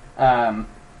postseason.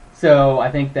 So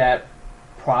I think that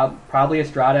probably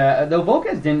Estrada, though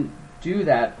Volquez didn't do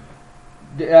that.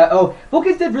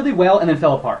 Volquez did really well and then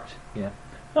fell apart. Yeah.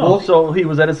 So he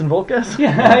was Edison Volquez?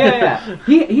 Yeah.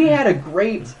 He had a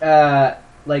great 5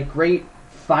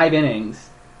 innings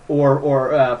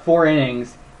or 4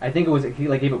 innings. I think it was he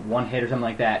gave up 1 hit or something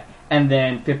like that, and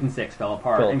then 5th and 6th fell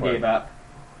apart and gave up.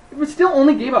 It was still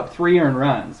only gave up 3 earned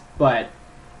runs, but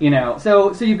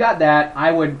so you've got that.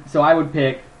 I would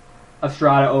pick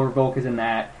Estrada over Volquez in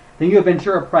that. Then you have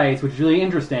Ventura Price, which is really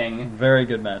interesting. Very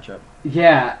good matchup.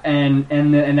 Yeah, and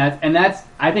that's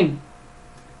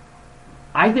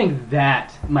I think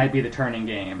that might be the turning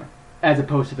game as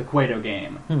opposed to the Cueto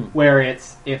game, where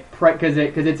it's because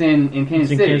it's in Kansas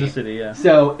City. Kansas City, yeah.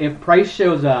 So if Price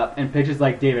shows up and pitches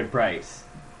like David Price,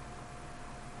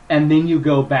 and then you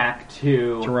go back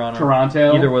to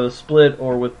Toronto, either with a split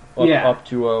or with up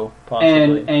 2-0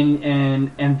 possibly,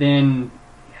 and then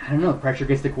I don't know, pressure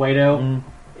gets to Cueto.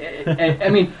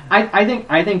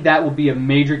 I think that will be a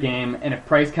major game, and if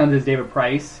Price comes as David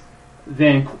Price,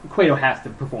 then Cueto has to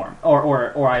perform,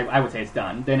 or I would say it's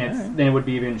done. Then it would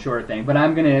be even a shorter thing. But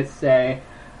I'm gonna say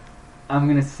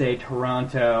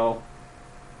Toronto.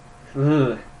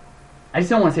 Ugh. I just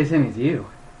don't want to say the same as you.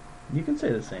 You can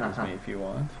say the same as me if you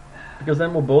want, because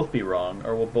then we'll both be wrong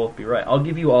or we'll both be right. I'll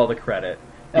give you all the credit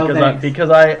because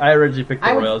I originally picked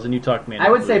the Royals and you talked me into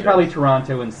I would say Jays. probably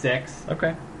Toronto in 6.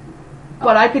 Okay.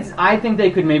 But I think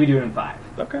they could maybe do it in 5.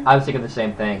 Okay. I was thinking the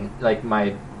same thing. Like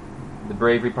the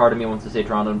bravery part of me wants to say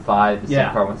Toronto in 5. The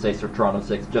second part wants to say Toronto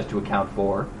 6, just to account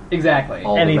for exactly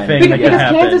anything that because can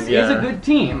happen. Kansas is a good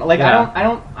team. Like I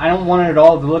don't want it at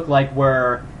all to look like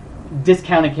we're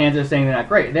discounting Kansas, saying they're not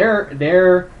great.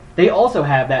 They also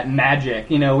have that magic.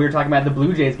 We were talking about the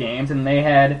Blue Jays games, and they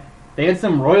had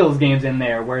some Royals games in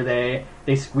there where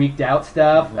they squeaked out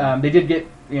stuff. They did get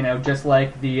just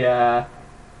like the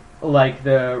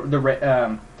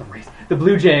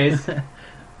Blue Jays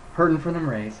hurting for them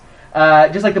Rays.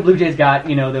 Just like the Blue Jays got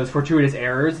those fortuitous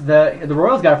errors, the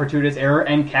Royals got a fortuitous error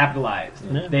and capitalized.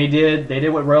 Yeah. They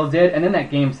did what Royals did, and then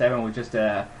that Game 7 was just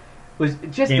Game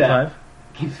 5.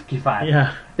 Game 5.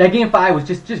 Yeah. That Game 5 was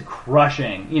just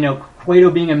crushing.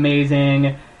 Cueto being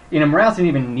amazing. Morales didn't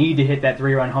even need to hit that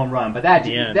 3-run home run, but that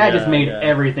just made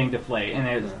everything deflate.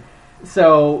 And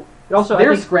so also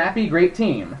they're a scrappy, great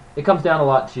team. It comes down a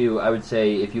lot to, I would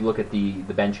say, if you look at the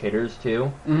bench hitters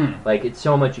too. Mm-hmm. Like it's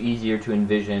so much easier to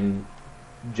envision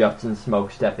Justin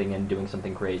Smoke stepping in doing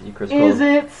something crazy. Chris Is Cole,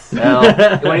 it?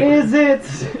 Well, Is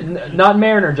it? Not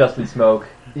Mariner Justin Smoke.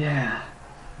 Yeah.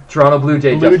 Toronto Blue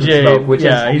Jay Justin Smoke, which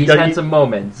he's had some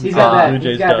moments. He's got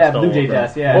that Blue Jay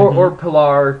dust, yeah. Or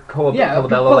Pilar, Colabello.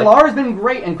 Pilar's been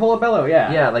great, and Colabello,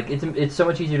 yeah. Yeah, like it's so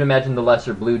much easier to imagine the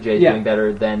lesser Blue Jays doing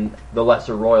better than the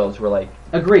lesser Royals, who are like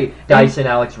Dyson,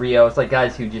 Alex Rios, like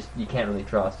guys who just you can't really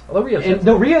trust.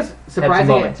 Although Rios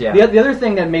surprisingly, the other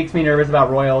thing that makes me nervous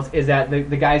about Royals is that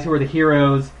the guys who were the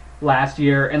heroes last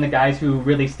year and the guys who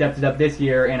really stepped it up this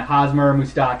year, and Hosmer,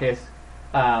 Moustakas.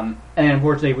 And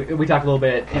unfortunately, we talked a little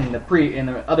bit in the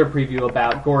other preview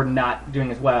about Gordon not doing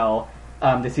as well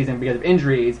this season because of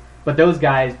injuries. But those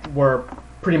guys were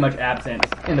pretty much absent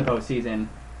in the postseason.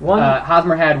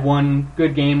 Hosmer had one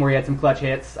good game where he had some clutch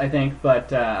hits, I think. But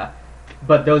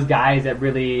those guys that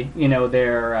really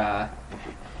their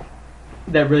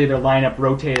lineup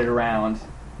rotated around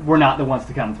were not the ones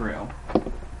to come through.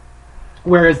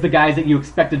 Whereas the guys that you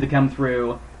expected to come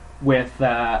through with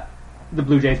the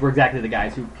Blue Jays were exactly the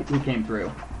guys who came through.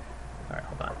 All right,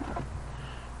 hold on.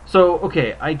 So,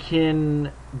 okay, I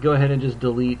can go ahead and just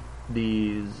delete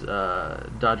these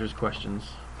Dodgers questions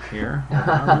here.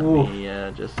 Hold on, let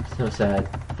me just So sad.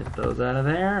 get those out of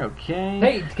there. Okay.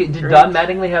 Hey, did Great. Don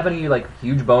Mattingly have any like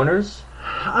huge boners?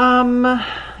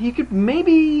 You could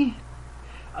maybe.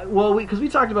 Well, because we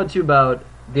talked about.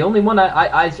 The only one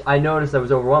I noticed that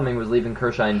was overwhelming was leaving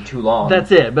Kershaw in too long.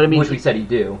 That's it. But I mean, which we said he'd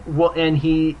do. Well, and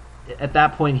he at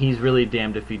that point he's really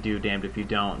damned if you do, damned if you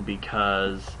don't,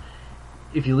 because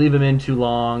if you leave him in too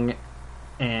long,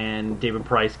 and David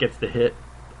Price gets the hit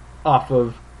off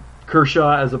of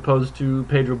Kershaw as opposed to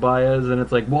Pedro Baez, and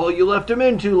it's like, well, you left him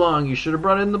in too long. You should have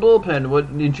brought in the bullpen. What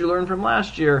didn't you learn from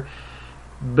last year?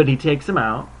 But he takes him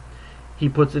out. He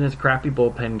puts in his crappy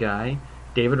bullpen guy.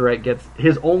 David Wright gets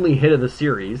his only hit of the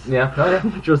series, Yeah. Oh, yeah.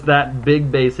 which was that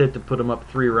big base hit to put him up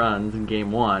 3 runs in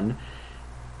Game 1.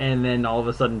 And then all of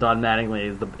a sudden, Don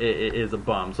Mattingly is a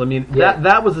bum. So I mean, Yeah.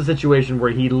 that was a situation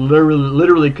where he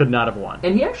literally could not have won.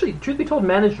 And he actually, truth be told,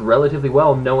 managed relatively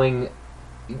well, knowing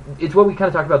it's what we kind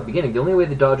of talked about at the beginning. The only way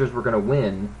the Dodgers were going to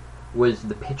win was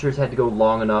the pitchers had to go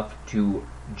long enough to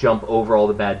jump over all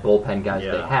the bad bullpen guys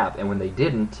Yeah. they have, and when they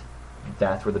didn't,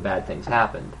 that's where the bad things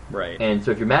happened. Right. And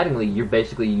so if you're Mattingly,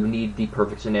 you need the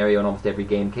perfect scenario in almost every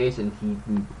game case, and he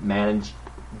managed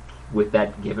with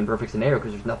that given perfect scenario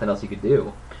because there's nothing else he could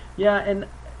do. Yeah, and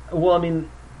well, I mean,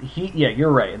 you're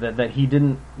right that he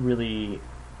didn't really.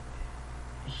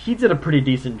 He did a pretty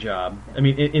decent job. I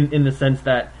mean, in the sense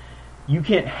that you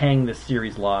can't hang this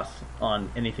series loss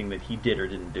on anything that he did or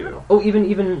didn't do. Oh,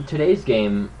 even today's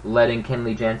game, letting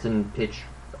Kenley Jansen pitch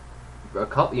a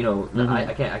couple.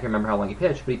 I can't remember how long he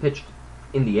pitched, but he pitched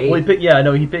in the 8th.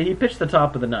 Well, he pitched the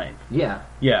top of the 9th. Yeah.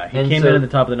 Yeah, he And came so- in at the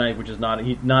top of the 9th, which is not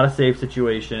a safe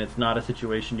situation. It's not a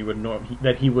situation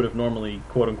that he would have normally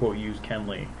quote unquote used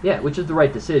Kenley. Yeah, which is the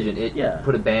right decision. It Yeah.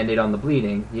 put a Band-Aid on the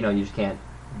bleeding. You just can't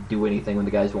do anything when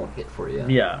the guys won't hit for you.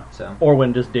 Yeah. So. Or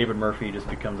when just David Murphy just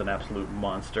becomes an absolute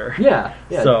monster. Yeah.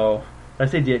 So, did I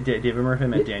say David Murphy? I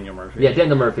meant Daniel Murphy. Yeah,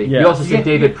 Daniel Murphy. Yeah. You also You said get-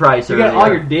 David Price You earlier. got all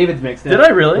your Davids mixed up. Did I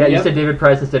really? Yeah, you Yep. said David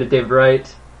Price instead of David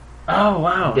Wright. Oh,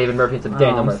 wow. David Murphy instead of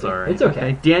Daniel I'm Murphy. sorry. It's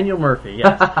okay. Daniel Murphy,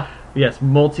 yes. Yes,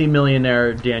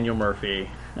 multi-millionaire Daniel Murphy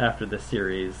after this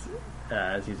series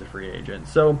as he's a free agent.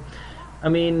 So, I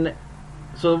mean,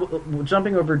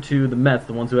 jumping over to the Mets,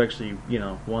 the ones who actually,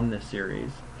 won this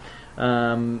series.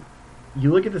 You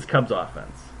look at this Cubs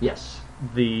offense. Yes.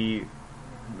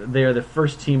 They are the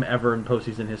first team ever in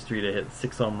postseason history to hit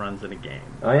 6 home runs in a game,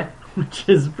 Oh, yeah? which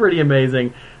is pretty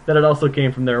amazing. That it also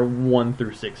came from their 1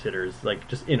 through 6 hitters, like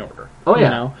just in order. Oh,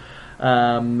 yeah.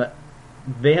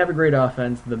 They have a great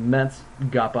offense. The Mets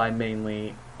got by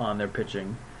mainly on their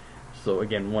pitching. So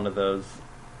again, one of those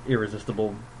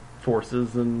irresistible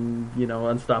forces and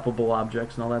unstoppable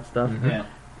objects and all that stuff. Mhm. Yeah.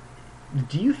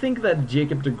 Do you think that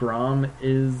Jacob deGrom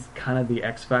is kind of the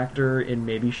X factor in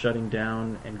maybe shutting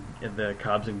down the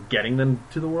Cubs and getting them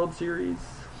to the World Series?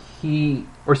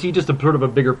 Or is he just a sort of a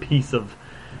bigger piece of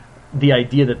the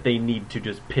idea that they need to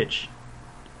just pitch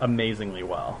amazingly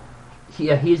well?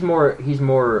 He's more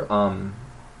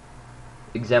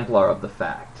exemplar of the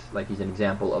fact. Like, he's an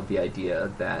example of the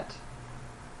idea that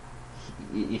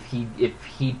if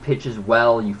he pitches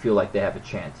well, you feel like they have a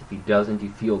chance. If he doesn't, you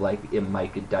feel like it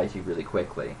might get dicey really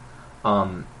quickly.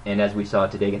 And as we saw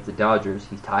today against the Dodgers,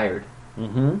 he's tired.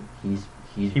 Mm-hmm.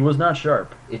 He He was not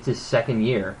sharp. It's his second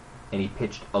year, and he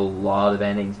pitched a lot of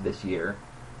innings this year.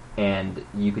 And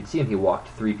you could see him. He walked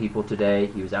 3 people today.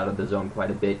 He was out of the zone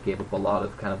quite a bit. Gave up a lot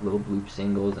of kind of little bloop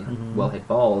singles and Mhm. well hit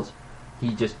balls.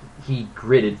 He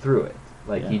gritted through it.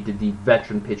 Like, he Yeah. did the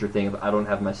veteran pitcher thing of, I don't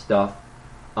have my stuff.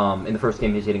 In the first game,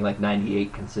 he was hitting like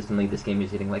 98 consistently. This game, he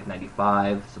was hitting like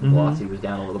 95. So the Mhm. velocity was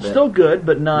down a little bit. Still good,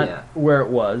 but not Yeah. where it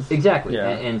was. Exactly. Yeah.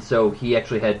 And so he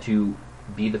actually had to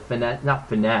be the finesse, not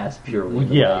finesse purely.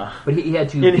 But Yeah. like, but he had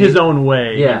to In be- his own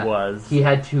way, Yeah. he was. He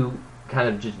had to kind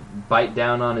of just bite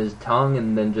down on his tongue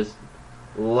and then just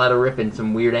let her rip in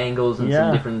some weird angles and Yeah.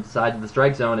 some different sides of the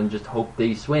strike zone and just hope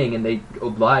they swing, and they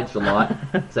obliged a lot.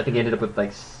 So I think he ended up with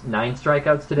like 9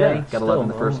 strikeouts today. Yeah, Got 11 in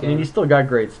the still, first I game. mean, he's still got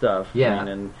great stuff. Yeah. I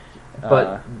mean,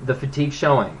 But the fatigue's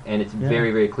showing, and it's Yeah.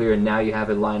 very, very clear. And now you have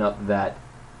a lineup that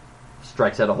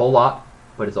strikes out a whole lot,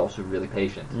 but is also really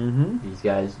patient. hmm These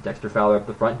guys, Dexter Fowler up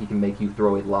the front, he can make you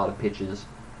throw a lot of pitches,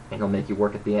 and he'll make you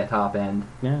work at the top end.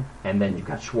 Yeah. And then you've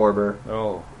got Schwarber,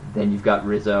 Oh. then you've got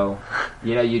Rizzo.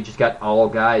 You just got all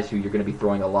guys who you're going to be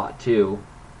throwing a lot to,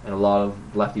 and a lot of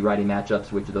lefty-righty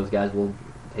matchups, which those guys will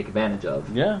take advantage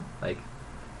of. Yeah. Like,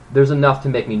 there's enough to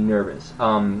make me nervous.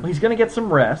 He's going to get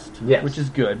some rest, Yes. which is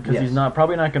good because Yes. he's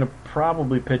probably not going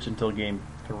to pitch until game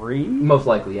 3. Most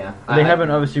likely, yeah. They haven't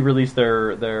obviously released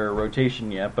their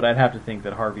rotation yet, but I'd have to think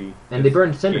that Harvey. And they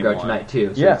burned game Syndergaard 1. tonight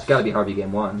too, so Yes. it's got to be Harvey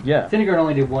game 1. Yeah, Syndergaard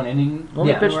only did 1 inning.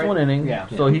 only Yeah. pitched Right? 1 inning, Yeah.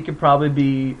 so he could probably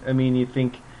be. I mean, you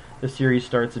think the series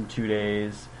starts in 2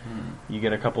 days. You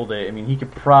get a couple days. I mean, he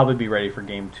could probably be ready for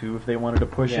game 2 if they wanted to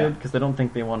push Yeah. it, because I don't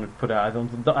think they want to put out.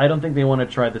 I don't think they want to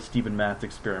try the Steven Matz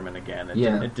experiment again.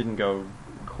 It didn't go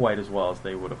quite as well as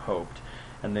they would have hoped,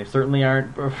 and they certainly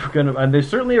aren't going to. And they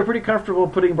certainly are pretty comfortable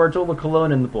putting Bartolo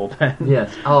Colon in the bullpen.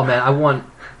 Yes. Oh man,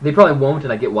 They probably won't,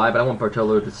 and I get why, but I want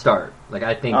Bartolo to start. Like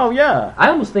I think. Oh yeah. I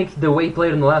almost think the way he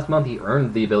played in the last month, he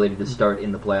earned the ability to start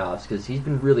in the playoffs because he's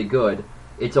been really good.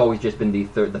 It's always just been the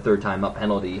third time up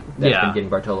penalty that's been getting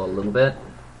Bartolo a little bit.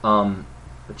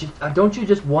 But don't you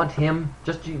just want him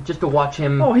just to watch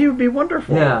him? Oh, he would be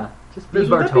wonderful. Yeah, just be Would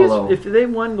that be Bartolo. if they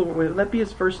won, would that be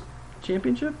his first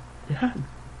championship? Yeah.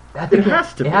 I think It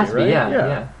has to It has to be. right?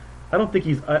 Yeah. I don't think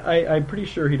he's. I'm pretty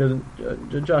sure he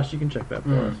doesn't. Josh, you can check that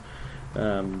for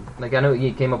us. Like I know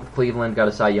he came up with Cleveland, got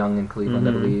a Cy Young in Cleveland,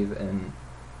 I believe, and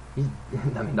he's.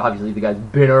 I mean, obviously the guy's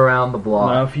been around the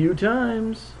block. A few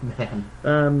times.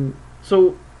 Man.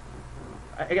 So,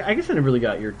 I guess I never really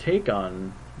got your take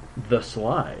on the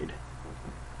slide.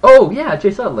 Oh yeah,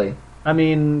 Chase Utley. I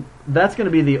mean, that's going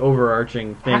to be the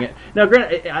overarching thing. Now,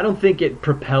 granted, I don't think it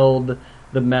propelled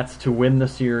the Mets to win the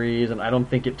series, and I don't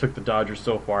think it took the Dodgers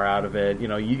so far out of it. You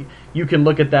know, you can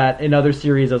look at that in other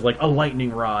series as like a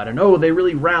lightning rod, and they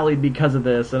really rallied because of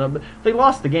this. And they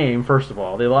lost the game. First of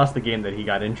all, they lost the game that he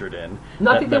got injured in.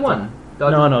 No, I think they won.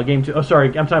 No, game 2. Oh, sorry,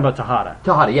 I'm talking about Tejada.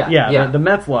 Tejada, yeah. The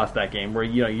Mets lost that game where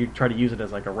you try to use it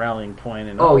as like a rallying point,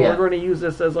 and yeah. we're going to use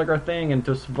this as like our thing and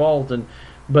to vault,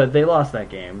 but they lost that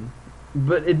game.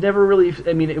 But it never really.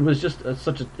 I mean, it was just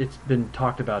it's been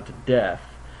talked about to death.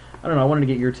 I don't know. I wanted to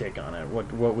get your take on it.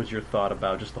 What was your thought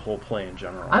about just the whole play in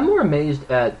general? I'm more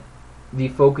amazed at the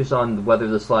focus on whether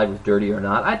the slide was dirty or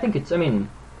not. I think it's. I mean,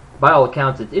 by all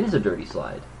accounts, it is a dirty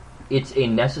slide. It's a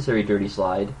necessary dirty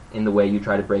slide in the way you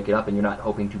try to break it up, and you're not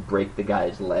hoping to break the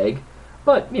guy's leg.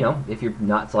 But, if you're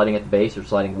not sliding at the base or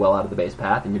sliding well out of the base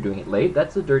path and you're doing it late,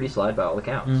 that's a dirty slide by all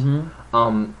accounts.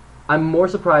 Mm-hmm. I'm more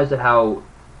surprised at how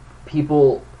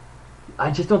people... I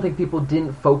just don't think people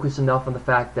didn't focus enough on the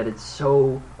fact that it's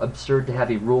so absurd to have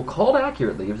a rule called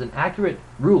accurately. It was an accurate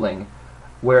ruling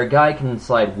where a guy can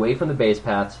slide away from the base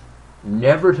paths,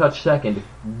 never touch second,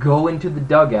 go into the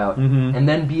dugout, and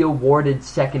then be awarded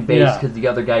second base because the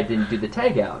other guy didn't do the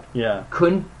tag out. Yeah.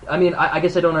 I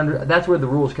guess I don't that's where the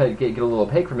rules kind of get a little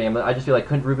opaque for me. I just feel like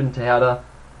couldn't Ruben Tejada,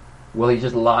 he's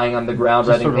just lying on the ground,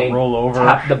 Just writing sort of paint, roll over.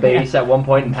 tap the base at one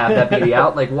point and have that be the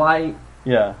out? Like, why?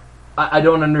 Yeah. I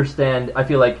don't understand. I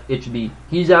feel like it should be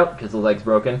he's out because the leg's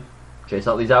broken. Chase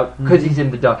Utley's out because he's in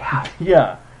the dugout.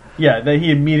 Yeah. That he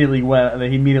immediately went. That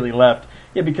he immediately left.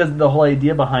 Yeah, because the whole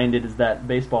idea behind it is that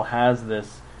baseball has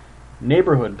this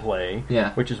neighborhood play,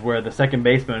 which is where the second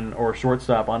baseman or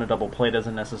shortstop on a double play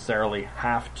doesn't necessarily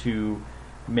have to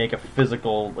make a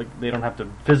physical, like they don't have to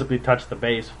physically touch the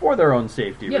base for their own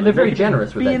safety. Yeah, they're very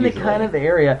generous with that. Be in the kind of the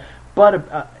area,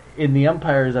 but in the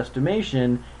umpire's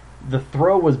estimation, the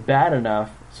throw was bad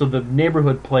enough, so the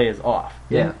neighborhood play is off.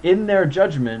 Yeah. In their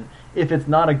judgment, if it's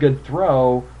not a good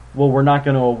throw, well, we're not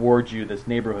going to award you this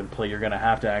neighborhood play. You're going to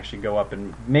have to actually go up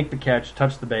and make the catch,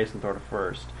 touch the base, and throw to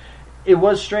first. It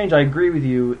was strange. I agree with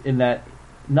you in that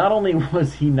not only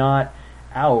was he not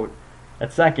out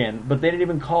at second, but they didn't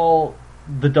even call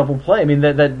the double play. I mean,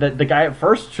 the guy at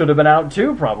first should have been out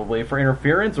too, probably, for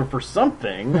interference or for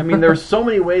something. I mean, there's so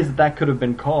many ways that could have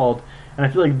been called, and I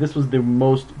feel like this was the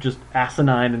most just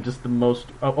asinine and just the most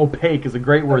opaque is a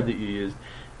great word that you used.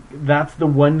 That's the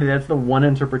one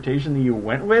interpretation that you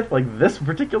went with, like this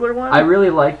particular one? I really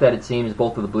like that it seems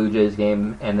both of the Blue Jays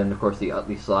game and then, of course, the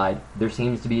Utley slide, there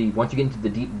seems to be, once you get into the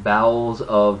deep bowels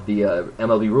of the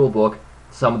MLB rule book,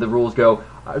 some of the rules go,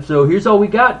 so here's all we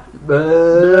got,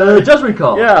 adjustment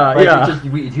call.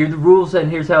 You hear the rules and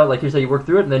here's how you work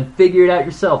through it and then figure it out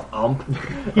yourself,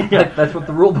 That's what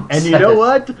the rule book says. And you know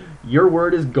what? Your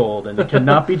word is gold, and it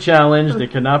cannot be challenged.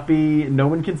 No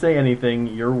one can say anything.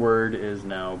 Your word is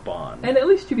now bond. And at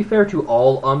least to be fair to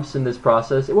all umps in this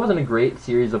process, it wasn't a great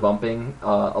series of umping.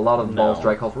 A lot of the ball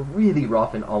strike calls were really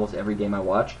rough in almost every game I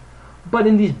watched. But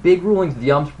in these big rulings,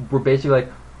 the umps were basically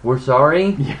like, we're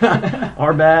sorry. Yeah,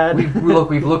 our bad.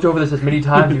 We've looked over this as many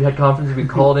times. We've had confidence. We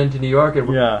called into New York, and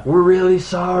we're really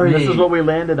sorry. And this is what we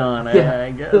landed on,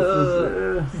 I guess.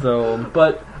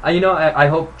 But I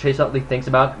hope Chase Utley thinks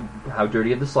about how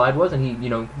dirty the slide was, and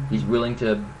he's willing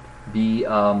to be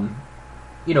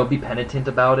be penitent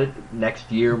about it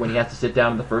next year when he has to sit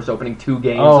down in the first opening 2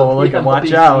 games. Oh, of like the MLB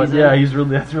watch out! season. Yeah,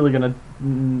 that's really gonna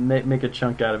make a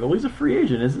chunk out of it. Well, he's a free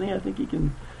agent, isn't he? I think he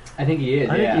can. I think he is.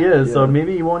 I think he is. So Yeah.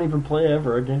 maybe he won't even play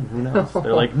ever again. Who knows?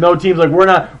 They're like, no team's like, we're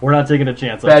not taking a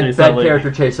chance on Bad Chase Utley. character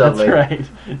Chase Utley. That's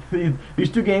right. These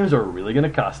 2 games are really going to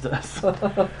cost us.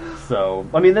 So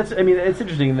it's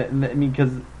interesting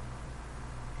because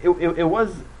it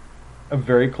was a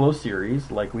very close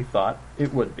series, like we thought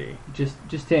it would be. Just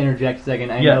to interject a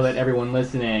second, I Yes. know that everyone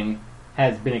listening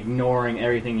has been ignoring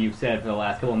everything you've said for the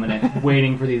last couple of minutes,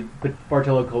 waiting for these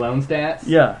Bartolo Colon stats.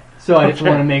 Yeah. So I just Okay.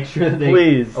 want to make sure that they...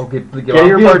 Please. Okay, Get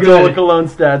your feel Bartolo good. Colon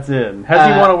stats in.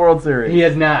 Has he won a World Series? He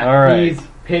has not. All right. He's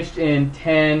pitched in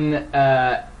 10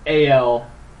 ALDS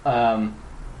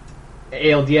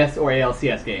or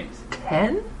ALCS games.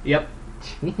 10? Yep.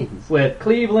 Jeez. With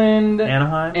Cleveland,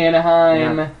 Anaheim?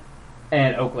 Anaheim, Yeah.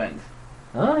 and Oakland.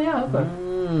 Oh, yeah,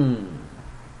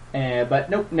 okay. But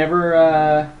nope,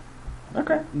 never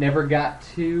Okay. never got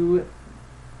to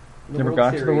the Never World got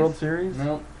Series. to the World Series?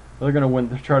 Nope. They're gonna win.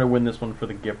 Try to win this one for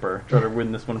the Gipper. Try to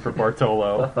win this one for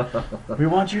Bartolo. We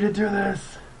want you to do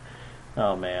this.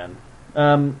 Oh man.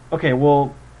 Okay.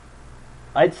 Well,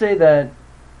 I'd say that.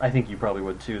 I think you probably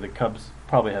would too. The Cubs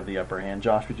probably have the upper hand.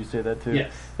 Josh, would you say that too?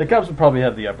 Yes. The Cubs would probably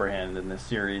have the upper hand in this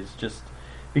series, just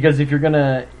because if you're going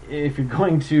to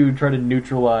try to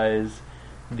neutralize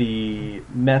the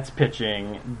Mets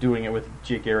pitching, doing it with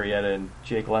Jake Arrieta and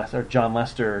John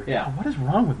Lester. Yeah. God, what is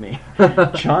wrong with me?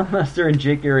 John Lester and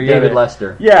Jake Arrieta. David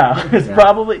Lester. Yeah, it's Yeah.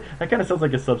 probably that kind of sounds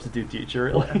like a substitute teacher.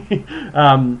 Really.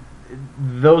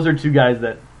 Those are 2 guys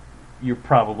that you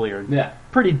probably are Yeah.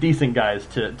 pretty decent guys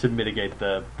to mitigate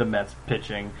the Mets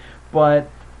pitching. But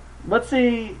let's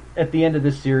say at the end of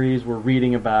this series, we're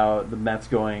reading about the Mets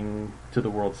going to the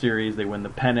World Series. They win the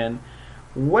pennant.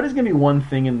 What is going to be one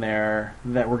thing in there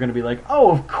that we're going to be like,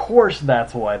 oh, of course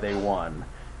that's why they won?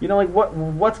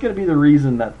 What's going to be the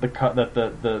reason that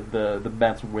the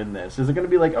Mets win this? Is it going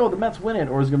to be like, oh, the Mets win it,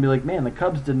 or is it going to be like, man, the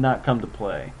Cubs did not come to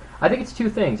play? I think it's 2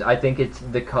 things. I think it's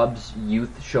the Cubs'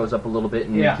 youth shows up a little bit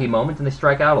in Yeah. key moments, and they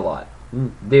strike out a lot.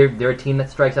 They're a team that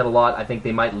strikes out a lot. I think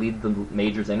they might lead the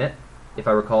majors in it, if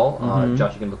I recall.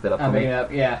 Josh, you can look that up for I'm me. making it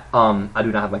up, yeah. I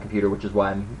do not have my computer, which is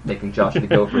why I'm making Josh the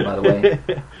gopher, by the way.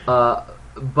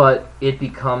 But it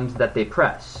becomes that they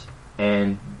press,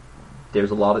 and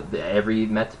there's a lot of every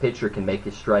Mets pitcher can make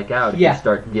his strike out if Yeah. you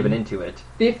start giving into it.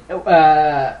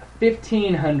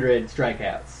 1,500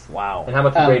 strikeouts. Wow. And how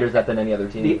much greater is that than any other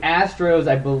team? The Astros,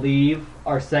 I believe,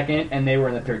 are second, and they were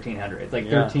in the 1,300s, like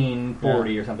Yeah.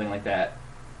 1340 or something like that.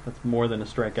 That's more than a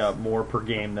strikeout, more per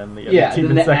game than the other Yeah, team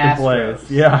than in the second Astros.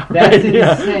 place. Yeah, That's right,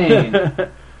 yeah. insane.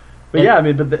 But yeah, I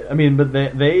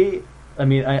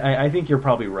think you're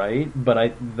probably right.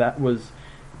 But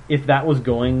if that was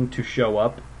going to show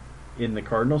up in the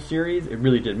Cardinals series, it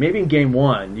really did. Maybe in Game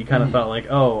 1, you kind of thought like,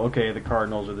 oh, okay, the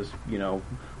Cardinals are this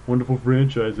wonderful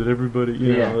franchise that everybody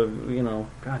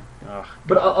God. Ugh.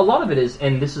 But a lot of it is,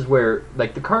 and this is where,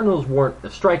 like, the Cardinals weren't a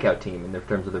strikeout team in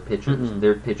terms of their pitchers. Mm-mm.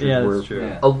 Their pitchers Yeah, were that's true.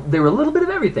 Yeah. they were a little bit of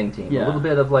everything team. Yeah. A little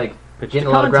bit of like Pitch getting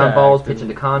to a lot of ground contact balls, and- pitching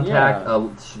to contact, yeah. a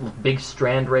big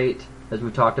strand rate, as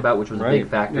we talked about, which was a Right. big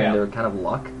factor Yeah. in their kind of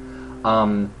luck.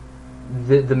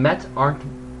 The Mets aren't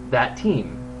that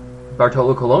team.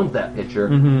 Bartolo Colon's that pitcher,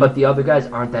 Mhm. but the other guys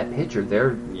aren't that pitcher.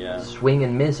 They're Yeah. swing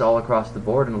and miss all across the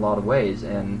board in a lot of ways,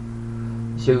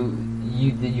 and so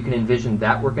you can envision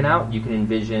that working out. You can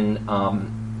envision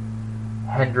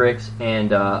Hendricks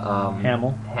and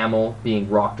Hamill being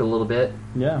rocked a little bit.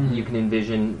 Yeah. You can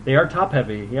envision They are top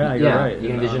heavy. Yeah, you're right. you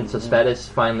can envision Cespedes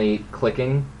finally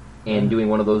clicking and doing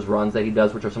one of those runs that he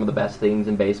does, which are some of the best things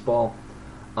in baseball.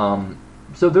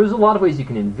 So there's a lot of ways you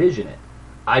can envision it.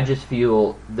 I just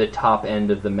feel the top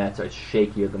end of the Mets are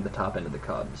shakier than the top end of the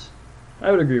Cubs. I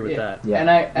would agree with that. Yeah. And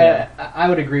I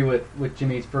would agree with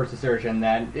Jimmy's first assertion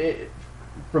that,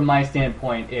 from my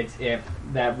standpoint, it's if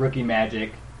that rookie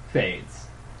magic fades.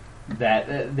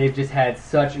 That they've just had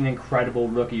such an incredible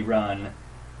rookie run.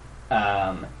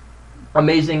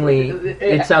 Amazingly,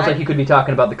 it sounds like you could be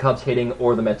talking about the Cubs hitting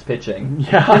or the Mets pitching.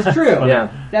 Yeah, That's true. Yeah.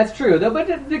 That's true. Though, but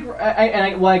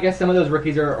I guess some of those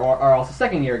rookies are also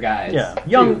second year guys. Yeah, too,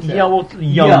 young so.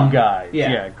 young guys.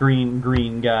 Yeah. Green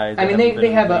guys. I that mean, haven't been they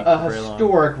in have the league a for very long.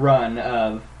 historic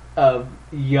run of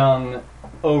young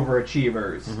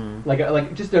overachievers, Mhm.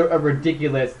 like just a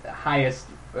ridiculous highest,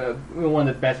 one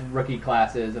of the best rookie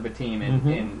classes of a team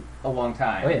in a long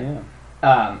time. Oh, yeah.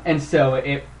 Yeah. And so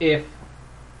if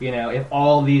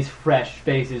all these fresh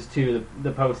faces to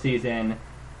the postseason,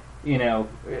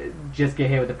 just get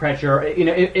hit with the pressure.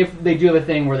 If they do have a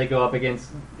thing where they go up against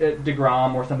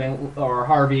DeGrom or something, or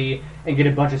Harvey, and get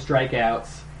a bunch of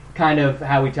strikeouts, kind of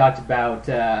how we talked about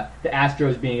the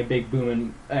Astros being a big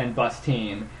boom and bust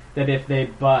team, that if they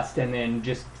bust and then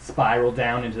just spiral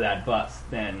down into that bust,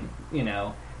 then,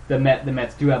 the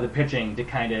Mets do have the pitching to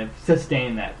kind of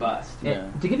sustain that bust.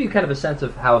 And to give you kind of a sense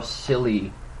of how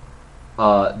silly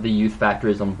the youth factor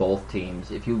is on both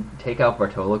teams, if you take out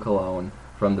Bartolo Colon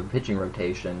from the pitching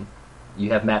rotation,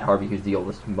 you have Matt Harvey, who's the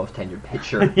oldest, most tenured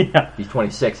pitcher. Yeah. He's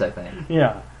 26, I think.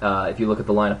 Yeah. If you look at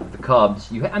the lineup of the Cubs,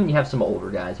 you have some older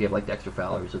guys. You have like Dexter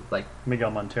Fowler, who's like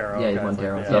Miguel Montero. yeah,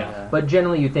 Montero and like, stuff. yeah. But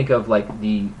generally, you think of like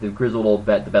the grizzled old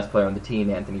vet, the best player on the team,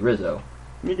 Anthony Rizzo.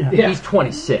 Yeah. He's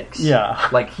 26. Yeah.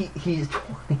 Like he's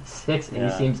 26, and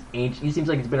Yeah. he seems ancient. He seems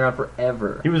like he's been around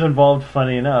forever. He was involved,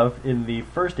 funny enough, in the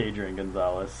first Adrian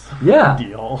Gonzalez Yeah.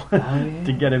 deal yeah.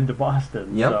 to get him to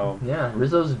Boston. Yep. So. Yeah.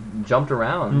 Rizzo's jumped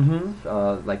around.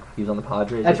 Mhm. Like he was on the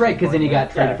Padres. That's at right, some because then he point,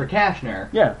 got traded for Cashner.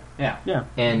 Yeah. Yeah. Yeah.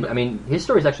 And I mean, his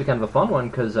story is actually kind of a fun one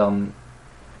because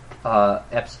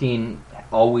Epstein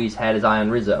always had his eye on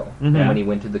Rizzo. Mhm. And when he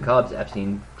went to the Cubs,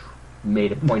 Epstein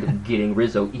made a point of getting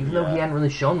Rizzo, even though he hadn't really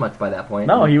shown much by that point.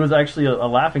 No, he was actually a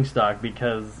laughingstock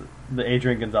because the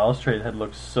Adrian Gonzalez trade had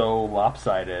looked so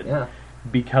lopsided Yeah.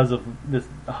 because of this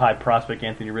high prospect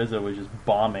Anthony Rizzo was just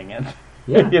bombing it.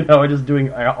 Yeah. Just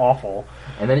doing awful.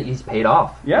 And then he's paid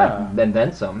off. Yeah. Like,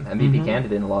 then some. MVP Mhm.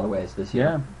 candidate in a lot of ways this year.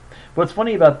 Yeah. What's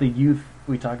funny about the youth,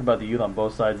 we talk about the youth on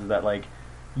both sides, is that, like,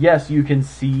 yes, you can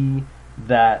see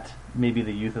that maybe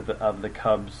the youth of the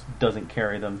Cubs doesn't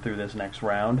carry them through this next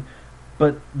round,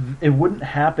 but it wouldn't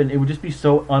happen. It would just be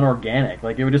so unorganic.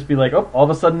 Like, it would just be like, oh, all of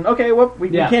a sudden, okay, well, we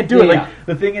can't do it. Yeah, Like,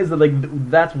 the thing is that, like,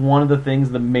 that's one of the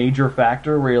things, the major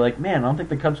factor where you're like, man, I don't think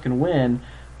the Cubs can win.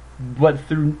 But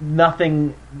through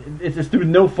nothing, it's just through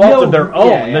no fault of their own.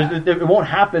 Yeah. It won't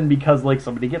happen because like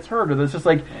somebody gets hurt, or it's just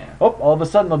like, all of a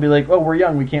sudden they'll be like, oh, we're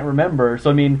young, we can't remember.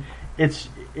 So I mean, it's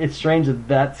strange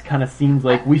that kind of seems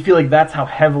like we feel like that's how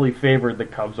heavily favored the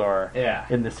Cubs are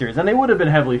in this series, and they would have been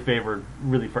heavily favored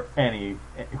really for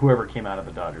whoever came out of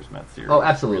the Dodgers Mets series. Oh,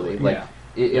 absolutely. Really. Like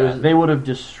it was. They would have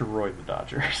destroyed the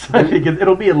Dodgers. I think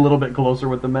it'll be a little bit closer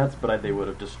with the Mets, but they would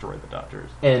have destroyed the Dodgers.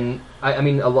 And I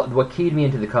mean, what keyed me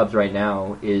into the Cubs right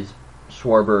now is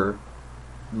Schwarber,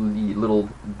 the little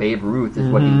Babe Ruth, is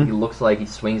what he looks like. He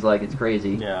swings like it's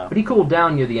crazy. Yeah. But he cooled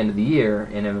down near the end of the year,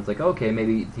 and it was like, okay,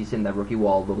 maybe he's hitting that rookie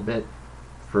wall a little bit.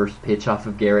 First pitch off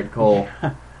of Garrett Cole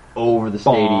over the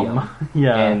stadium.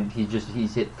 Yeah. And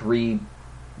he's hit three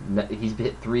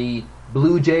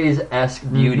Blue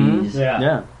Jays-esque beauties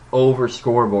Yeah. over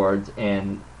scoreboards,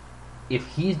 and if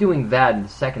he's doing that in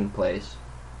second place,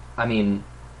 I mean,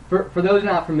 For those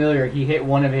not familiar, he hit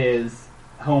one of his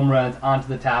home runs onto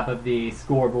the top of the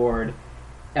scoreboard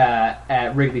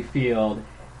at Wrigley Field,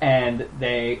 and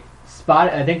they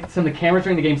spotted. I think some of the cameras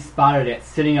during the game spotted it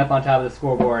sitting up on top of the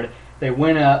scoreboard. They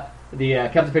went up. The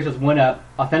Cubs officials went up,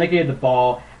 authenticated the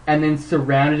ball, and then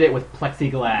surrounded it with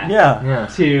plexiglass. Yeah.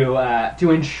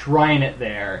 To enshrine it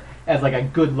there as like a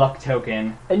good luck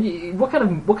token. and what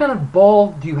kind of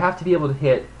ball do you have to be able to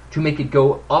hit to make it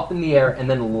go up in the air and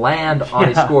then land on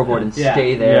a scoreboard and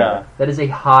stay there? Yeah. That is a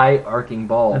high arcing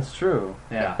ball. That's true.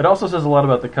 Yeah. It also says a lot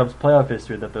about the Cubs' playoff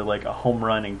history that they're like a home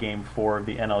run in Game 4 of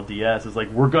the NLDS is like,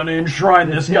 we're going to enshrine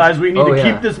this, guys. We need to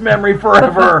keep this memory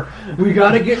forever. We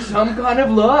got to get some kind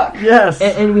of luck. Yes.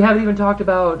 and we haven't even talked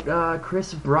about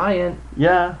Chris Bryant,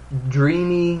 Yeah.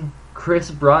 dreamy Chris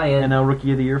Bryant. NL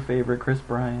Rookie of the Year favorite, Chris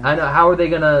Bryant. I know. How are they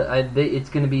gonna? It's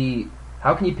gonna be.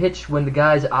 How can you pitch when the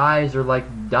guy's eyes are like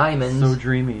diamonds? So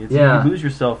dreamy. You lose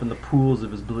yourself in the pools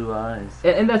of his blue eyes.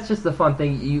 And that's just the fun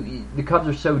thing. The Cubs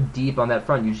are so deep on that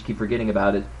front, you just keep forgetting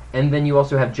about it. And then you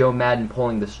also have Joe Madden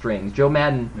pulling the strings. Joe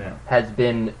Madden has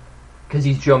been, because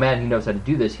he's Joe Madden, he knows how to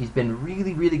do this. He's been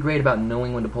really, really great about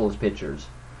knowing when to pull his pitchers.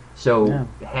 So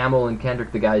Hamill and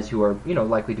Kendrick, the guys who are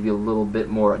likely to be a little bit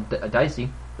more dicey,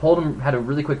 had a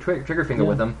really quick trigger finger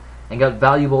with them, and got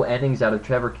valuable innings out of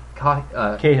Trevor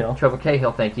Cahill. Trevor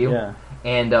Cahill, thank you. Yeah.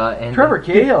 And Trevor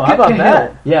Cahill, how about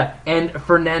that? Yeah, and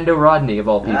Fernando Rodney, of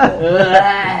all people.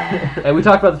 And we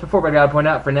talked about this before, but I gotta point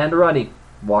out, Fernando Rodney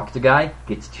walks a guy,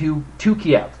 gets two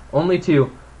key outs, only two,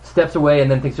 steps away,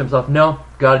 and then thinks to himself, no,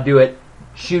 gotta do it,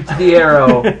 shoots the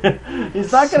arrow.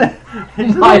 He's not gonna.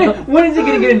 When is he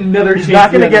going to get another chance? He's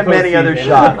not going to get in the many other postseason?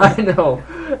 shots. I know.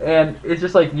 And it's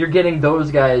just like, you're getting those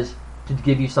guys to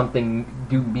give you something,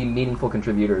 be meaningful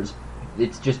contributors.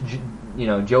 It's just,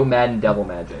 Joe Madden devil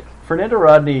magic. Fernando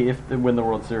Rodney, if they win the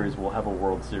World Series, will have a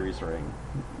World Series ring.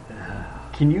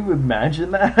 Can you imagine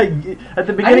that? At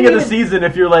the beginning of the season,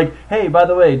 if you're like, hey, by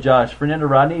the way, Josh, Fernando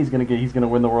Rodney, he's gonna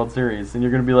win the World Series, and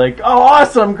you're gonna be like, oh,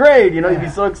 awesome, great, you'd be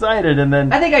so excited, and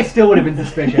then I think I still would have been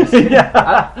suspicious.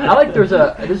 I like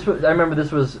I remember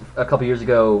this was a couple years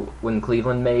ago when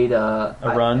Cleveland made a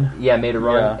run. Made a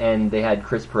run, Yeah. and they had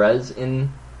Chris Perez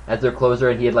in as their closer,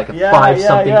 and he had like a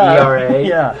 5-something ERA.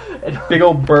 Yeah, big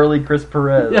old burly Chris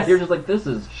Perez. Yeah, you're just like, this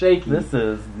is shaky. This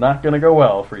is not going to go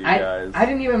well for you guys. I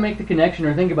didn't even make the connection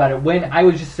or think about it when I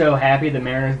was just so happy the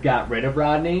Mariners got rid of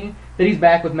Rodney that he's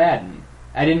back with Madden.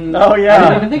 I didn't. Oh, yeah. I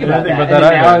didn't even think about that. And then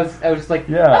now I was just like,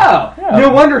 no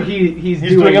wonder he's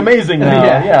doing amazing now.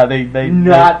 Yeah, they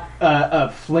not a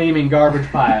flaming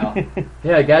garbage pile.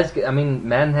 Yeah, guys. I mean,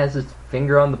 Madden has his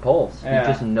finger on the pulse. Yeah.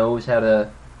 He just knows how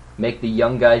to make the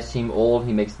young guys seem old.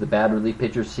 He makes the bad relief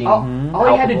pitchers seem. All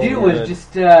he had to do was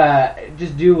just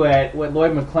do what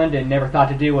Lloyd McClendon never thought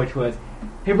to do, which was,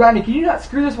 hey Rodney, can you not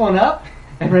screw this one up?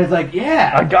 And Red's like,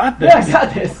 yeah, I got this. Yeah, I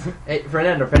got this. Hey,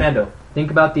 Fernando, think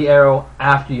about the arrow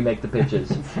after you make the pitches.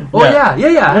 Yeah.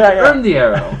 Earn the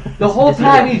arrow. The whole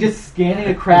time he's just scanning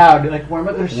a crowd, like, where am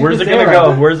I going to shoot Where's this it gonna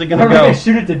arrow? go? Where's it gonna Where am I go? going to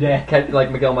shoot it today?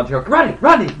 Like Miguel Montero,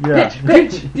 Rodney, Yeah.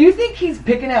 pitch. Do you think he's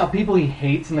picking out people he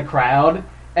hates in the crowd,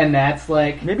 and that's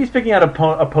like... Maybe he's picking out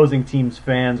opposing teams'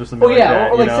 fans or something Oh like yeah,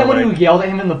 that. or like someone who yelled at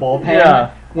him in the bullpen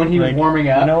when he was warming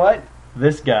up. You know what?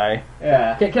 This guy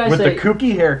Yeah. Can I with say, the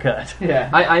kooky haircut. Yeah.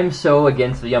 I'm so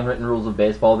against the unwritten rules of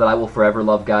baseball that I will forever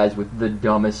love guys with the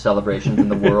dumbest celebrations in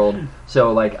the world.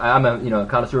 So, like, I'm a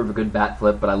connoisseur of a good bat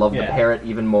flip, but I love the parrot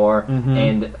even more. Mhm.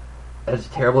 And as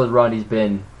terrible as Rodney's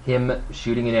been, him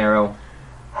shooting an arrow,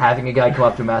 having a guy come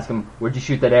up to him, ask him, "Where'd you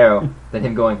shoot that arrow?" Then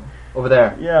him going, "Over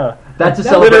there." Yeah. That's a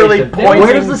Literally celebration. pointing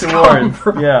Where does this come towards.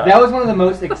 from? Yeah. That was one of the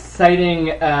most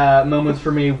exciting moments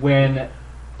for me when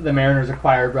the Mariners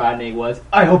acquired Rodney was,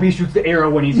 I hope he shoots the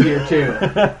arrow when he's here too.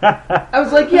 I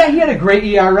was like, yeah, he had a great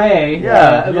ERA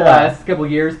the last couple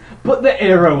of years, but the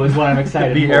arrow was what I'm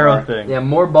excited the for. arrow thing. Yeah,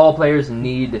 more ball players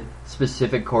need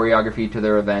specific choreography to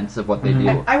their events of what they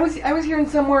do. I was hearing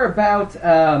somewhere about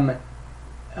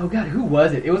oh god, who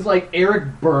was it? It was like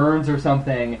Eric Burns or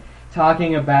something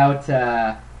talking about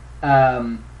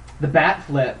the bat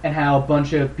flip and how a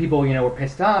bunch of people were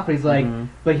pissed off. But he's like,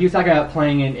 but he was talking about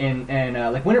playing in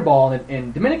like winter ball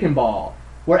and Dominican ball.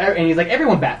 And he's like,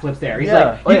 everyone bat flips there. He's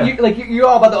you're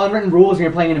all about the unwritten rules when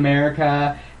you're playing in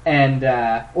America and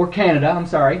or Canada. I'm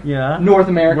sorry. Yeah. North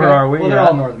America. Where are we? Well, they're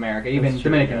all North America, even That's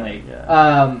true, Dominican League.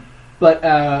 yeah.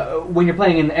 But when you're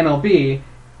playing in MLB,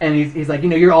 and he's like,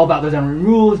 you're all about those unwritten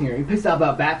rules, and you're pissed off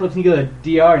about bat flips, and you go to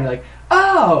DR, and you're like,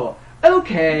 oh,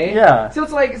 okay. Yeah. So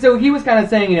it's like, so he was kind of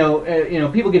saying,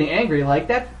 people getting angry, like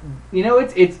that,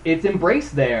 it's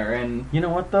embraced there, and You know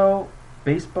what though?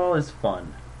 Baseball is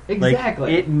fun.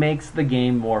 exactly. Like, it makes the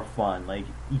game more fun. Like,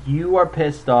 you are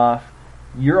pissed off.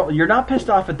 You're not pissed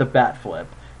off at the bat flip.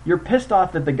 You're pissed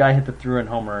off that the guy hit the through-in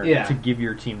homer to give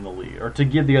your team the lead, or to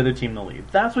give the other team the lead.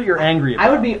 That's what you're angry about. I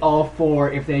would be all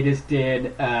for if they just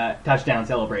did touchdown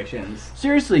celebrations.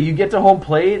 Seriously, you get to home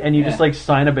plate and you just like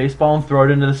sign a baseball and throw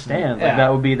it into the stands. Like Yeah.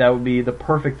 that would be the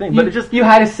perfect thing. But it just you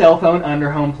hide a cell phone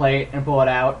under home plate and pull it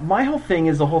out. my whole thing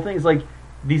is like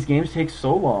these games take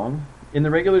so long in the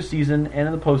regular season and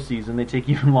in the postseason. They take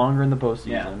even longer in the postseason.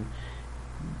 Yeah.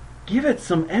 Give it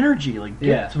some energy, like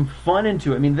get some fun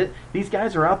into it. I mean, these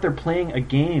guys are out there playing a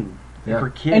game for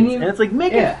kids, and it's like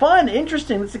make it fun,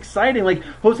 interesting, it's exciting. Like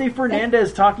Jose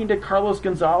Fernandez talking to Carlos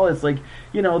Gonzalez, like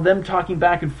them talking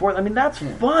back and forth. I mean, that's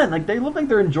fun. Like they look like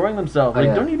they're enjoying themselves.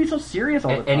 Like don't need to be so serious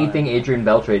all the time. Anything Adrian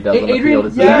Beltre does on the Adrian, field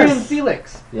is Adrian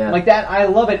Felix, Yeah. like that. I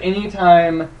love it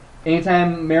anytime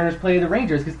Mariners play the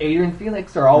Rangers because Adrian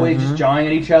Felix are always just jawing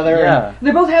at each other. Yeah. And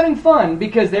they're both having fun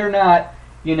because they're not,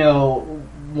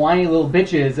 whiny little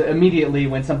bitches immediately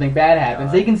when something bad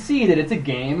happens. They can see that it's a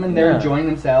game and they're enjoying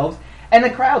themselves, and the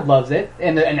crowd loves it,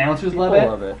 and the announcers love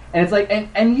it. And it's like,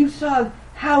 and you saw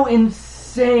how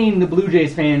insane the Blue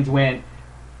Jays fans went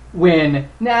when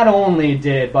not only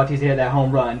did Bautista hit that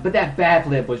home run, but that bat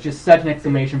flip was just such an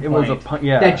exclamation point. It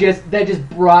was that just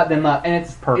brought them up, and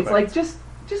it's perfect. It's like just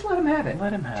let them have it.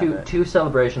 Let him have it. Two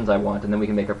celebrations I want, and then we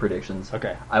can make our predictions.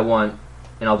 Okay. I want,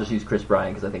 and I'll just use Chris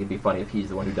Bryant because I think it'd be funny if he's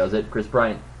the one who does it. Chris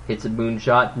Bryant hits a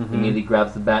moonshot, immediately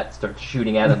grabs the bat, starts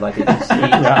shooting at it like a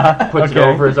skeet, puts it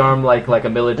over his arm like a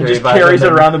military just advisor, carries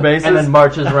it around the bases? and then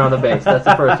marches around the base. That's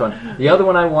the first one. The other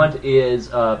one I want is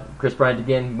Chris Bryant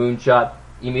again, moonshot,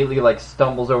 immediately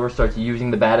stumbles over, starts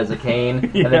using the bat as a cane,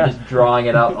 and then just drawing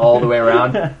it out all the way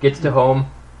around, gets to home,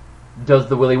 does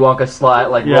the Willy Wonka slide,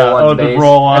 roll on base,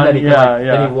 and then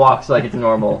then he walks like it's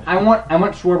normal. I want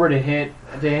Schwarber to hit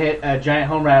a giant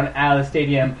home run out of the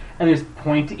stadium, and just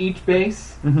point to each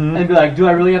base Mhm. and be like, "Do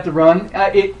I really have to run?"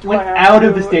 It went I have out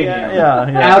of to? the stadium.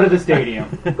 Yeah. Out of the stadium.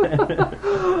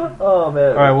 Oh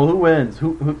man! All right. Well, who wins?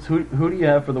 Who do you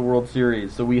have for the World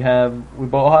Series? So we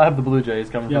both have the Blue Jays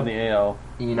coming Yep. from the AL.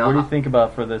 You know, What do you think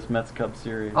about for this Mets Cubs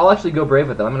series? I'll actually go brave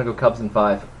with it. I'm going to go Cubs in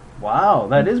 5. Wow,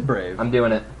 that is brave. I'm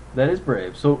doing it. That is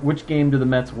brave. So which game do the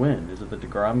Mets win? Is it the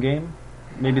DeGrom game?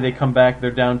 Maybe they come back. They're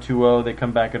down 2-0. They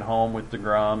come back at home with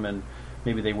DeGrom, and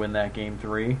maybe they win that game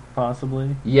 3,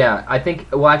 possibly. Yeah, I think.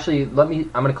 Well, actually, I'm going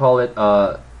to call it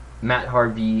Matt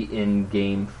Harvey in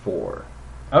Game 4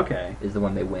 Okay. is the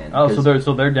one they win. Oh, 'Cause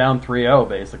so they're down 3-0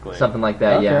 basically. something like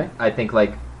that. Yeah, Okay. I think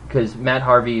because Matt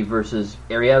Harvey versus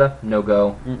Arrieta, no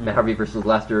go. Mm-mm. Matt Harvey versus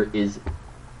Lester is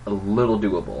a little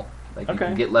doable. Like you Okay.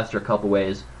 can get Lester a couple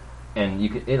ways, and you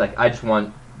can I just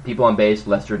want people on base,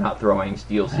 Lester not throwing,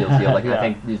 steal. Like Yeah. I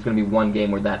think there's going to be one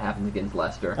game where that happens against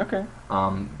Lester. Okay.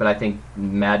 But I think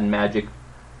Madden Magic,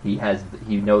 he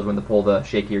knows when to pull the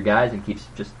shakier guys and keeps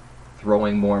just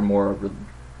throwing more and more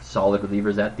solid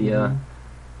relievers at the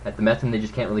at the Mets, and they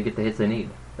just can't really get the hits they need.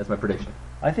 That's my prediction.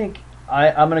 I think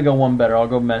I'm gonna go one better. I'll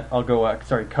go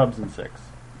Cubs in 6.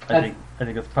 I think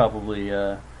that's probably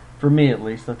for me at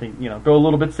least. I think go a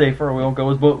little bit safer. We won't go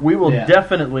as but we will Yeah.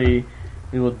 definitely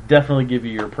give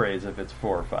you your praise if it's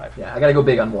 4 or 5. Yeah, I got to go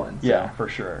big on one. So. Yeah, for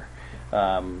sure.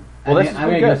 I'm This is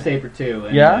gonna go Saber too.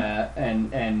 And, Yeah?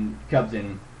 and Cubs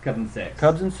in 6.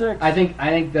 Cubs in 6. I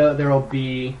think there will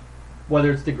be,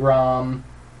 whether it's DeGrom,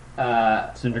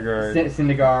 Syndergaard.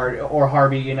 Syndergaard or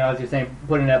Harvey. As you're saying,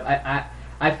 putting it up.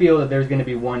 I feel that there's going to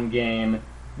be one game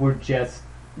where just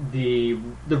the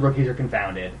rookies are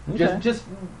confounded. Okay. Just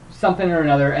something or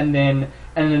another, and then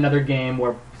another game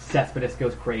where Cespedes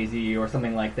goes crazy or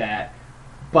something like that.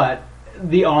 But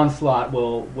the onslaught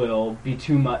will be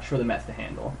too much for the Mets to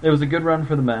handle. It was a good run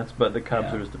for the Mets, but the Cubs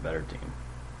Yeah. are just a better team.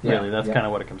 Yeah, Really, that's yeah. kind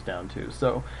of what it comes down to.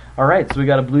 So, all right, so we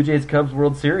got a Blue Jays Cubs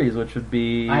World Series, which would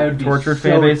be I would be tortured so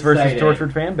fan base versus excited.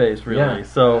 tortured fan base, really. Yeah.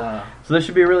 So this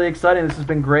should be really exciting. This has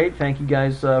been great. Thank you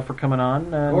guys for coming on,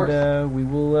 course. and we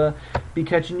will be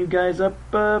catching you guys up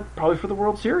probably for the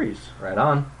World Series. Right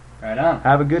on. Right on.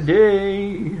 Have a good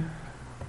day.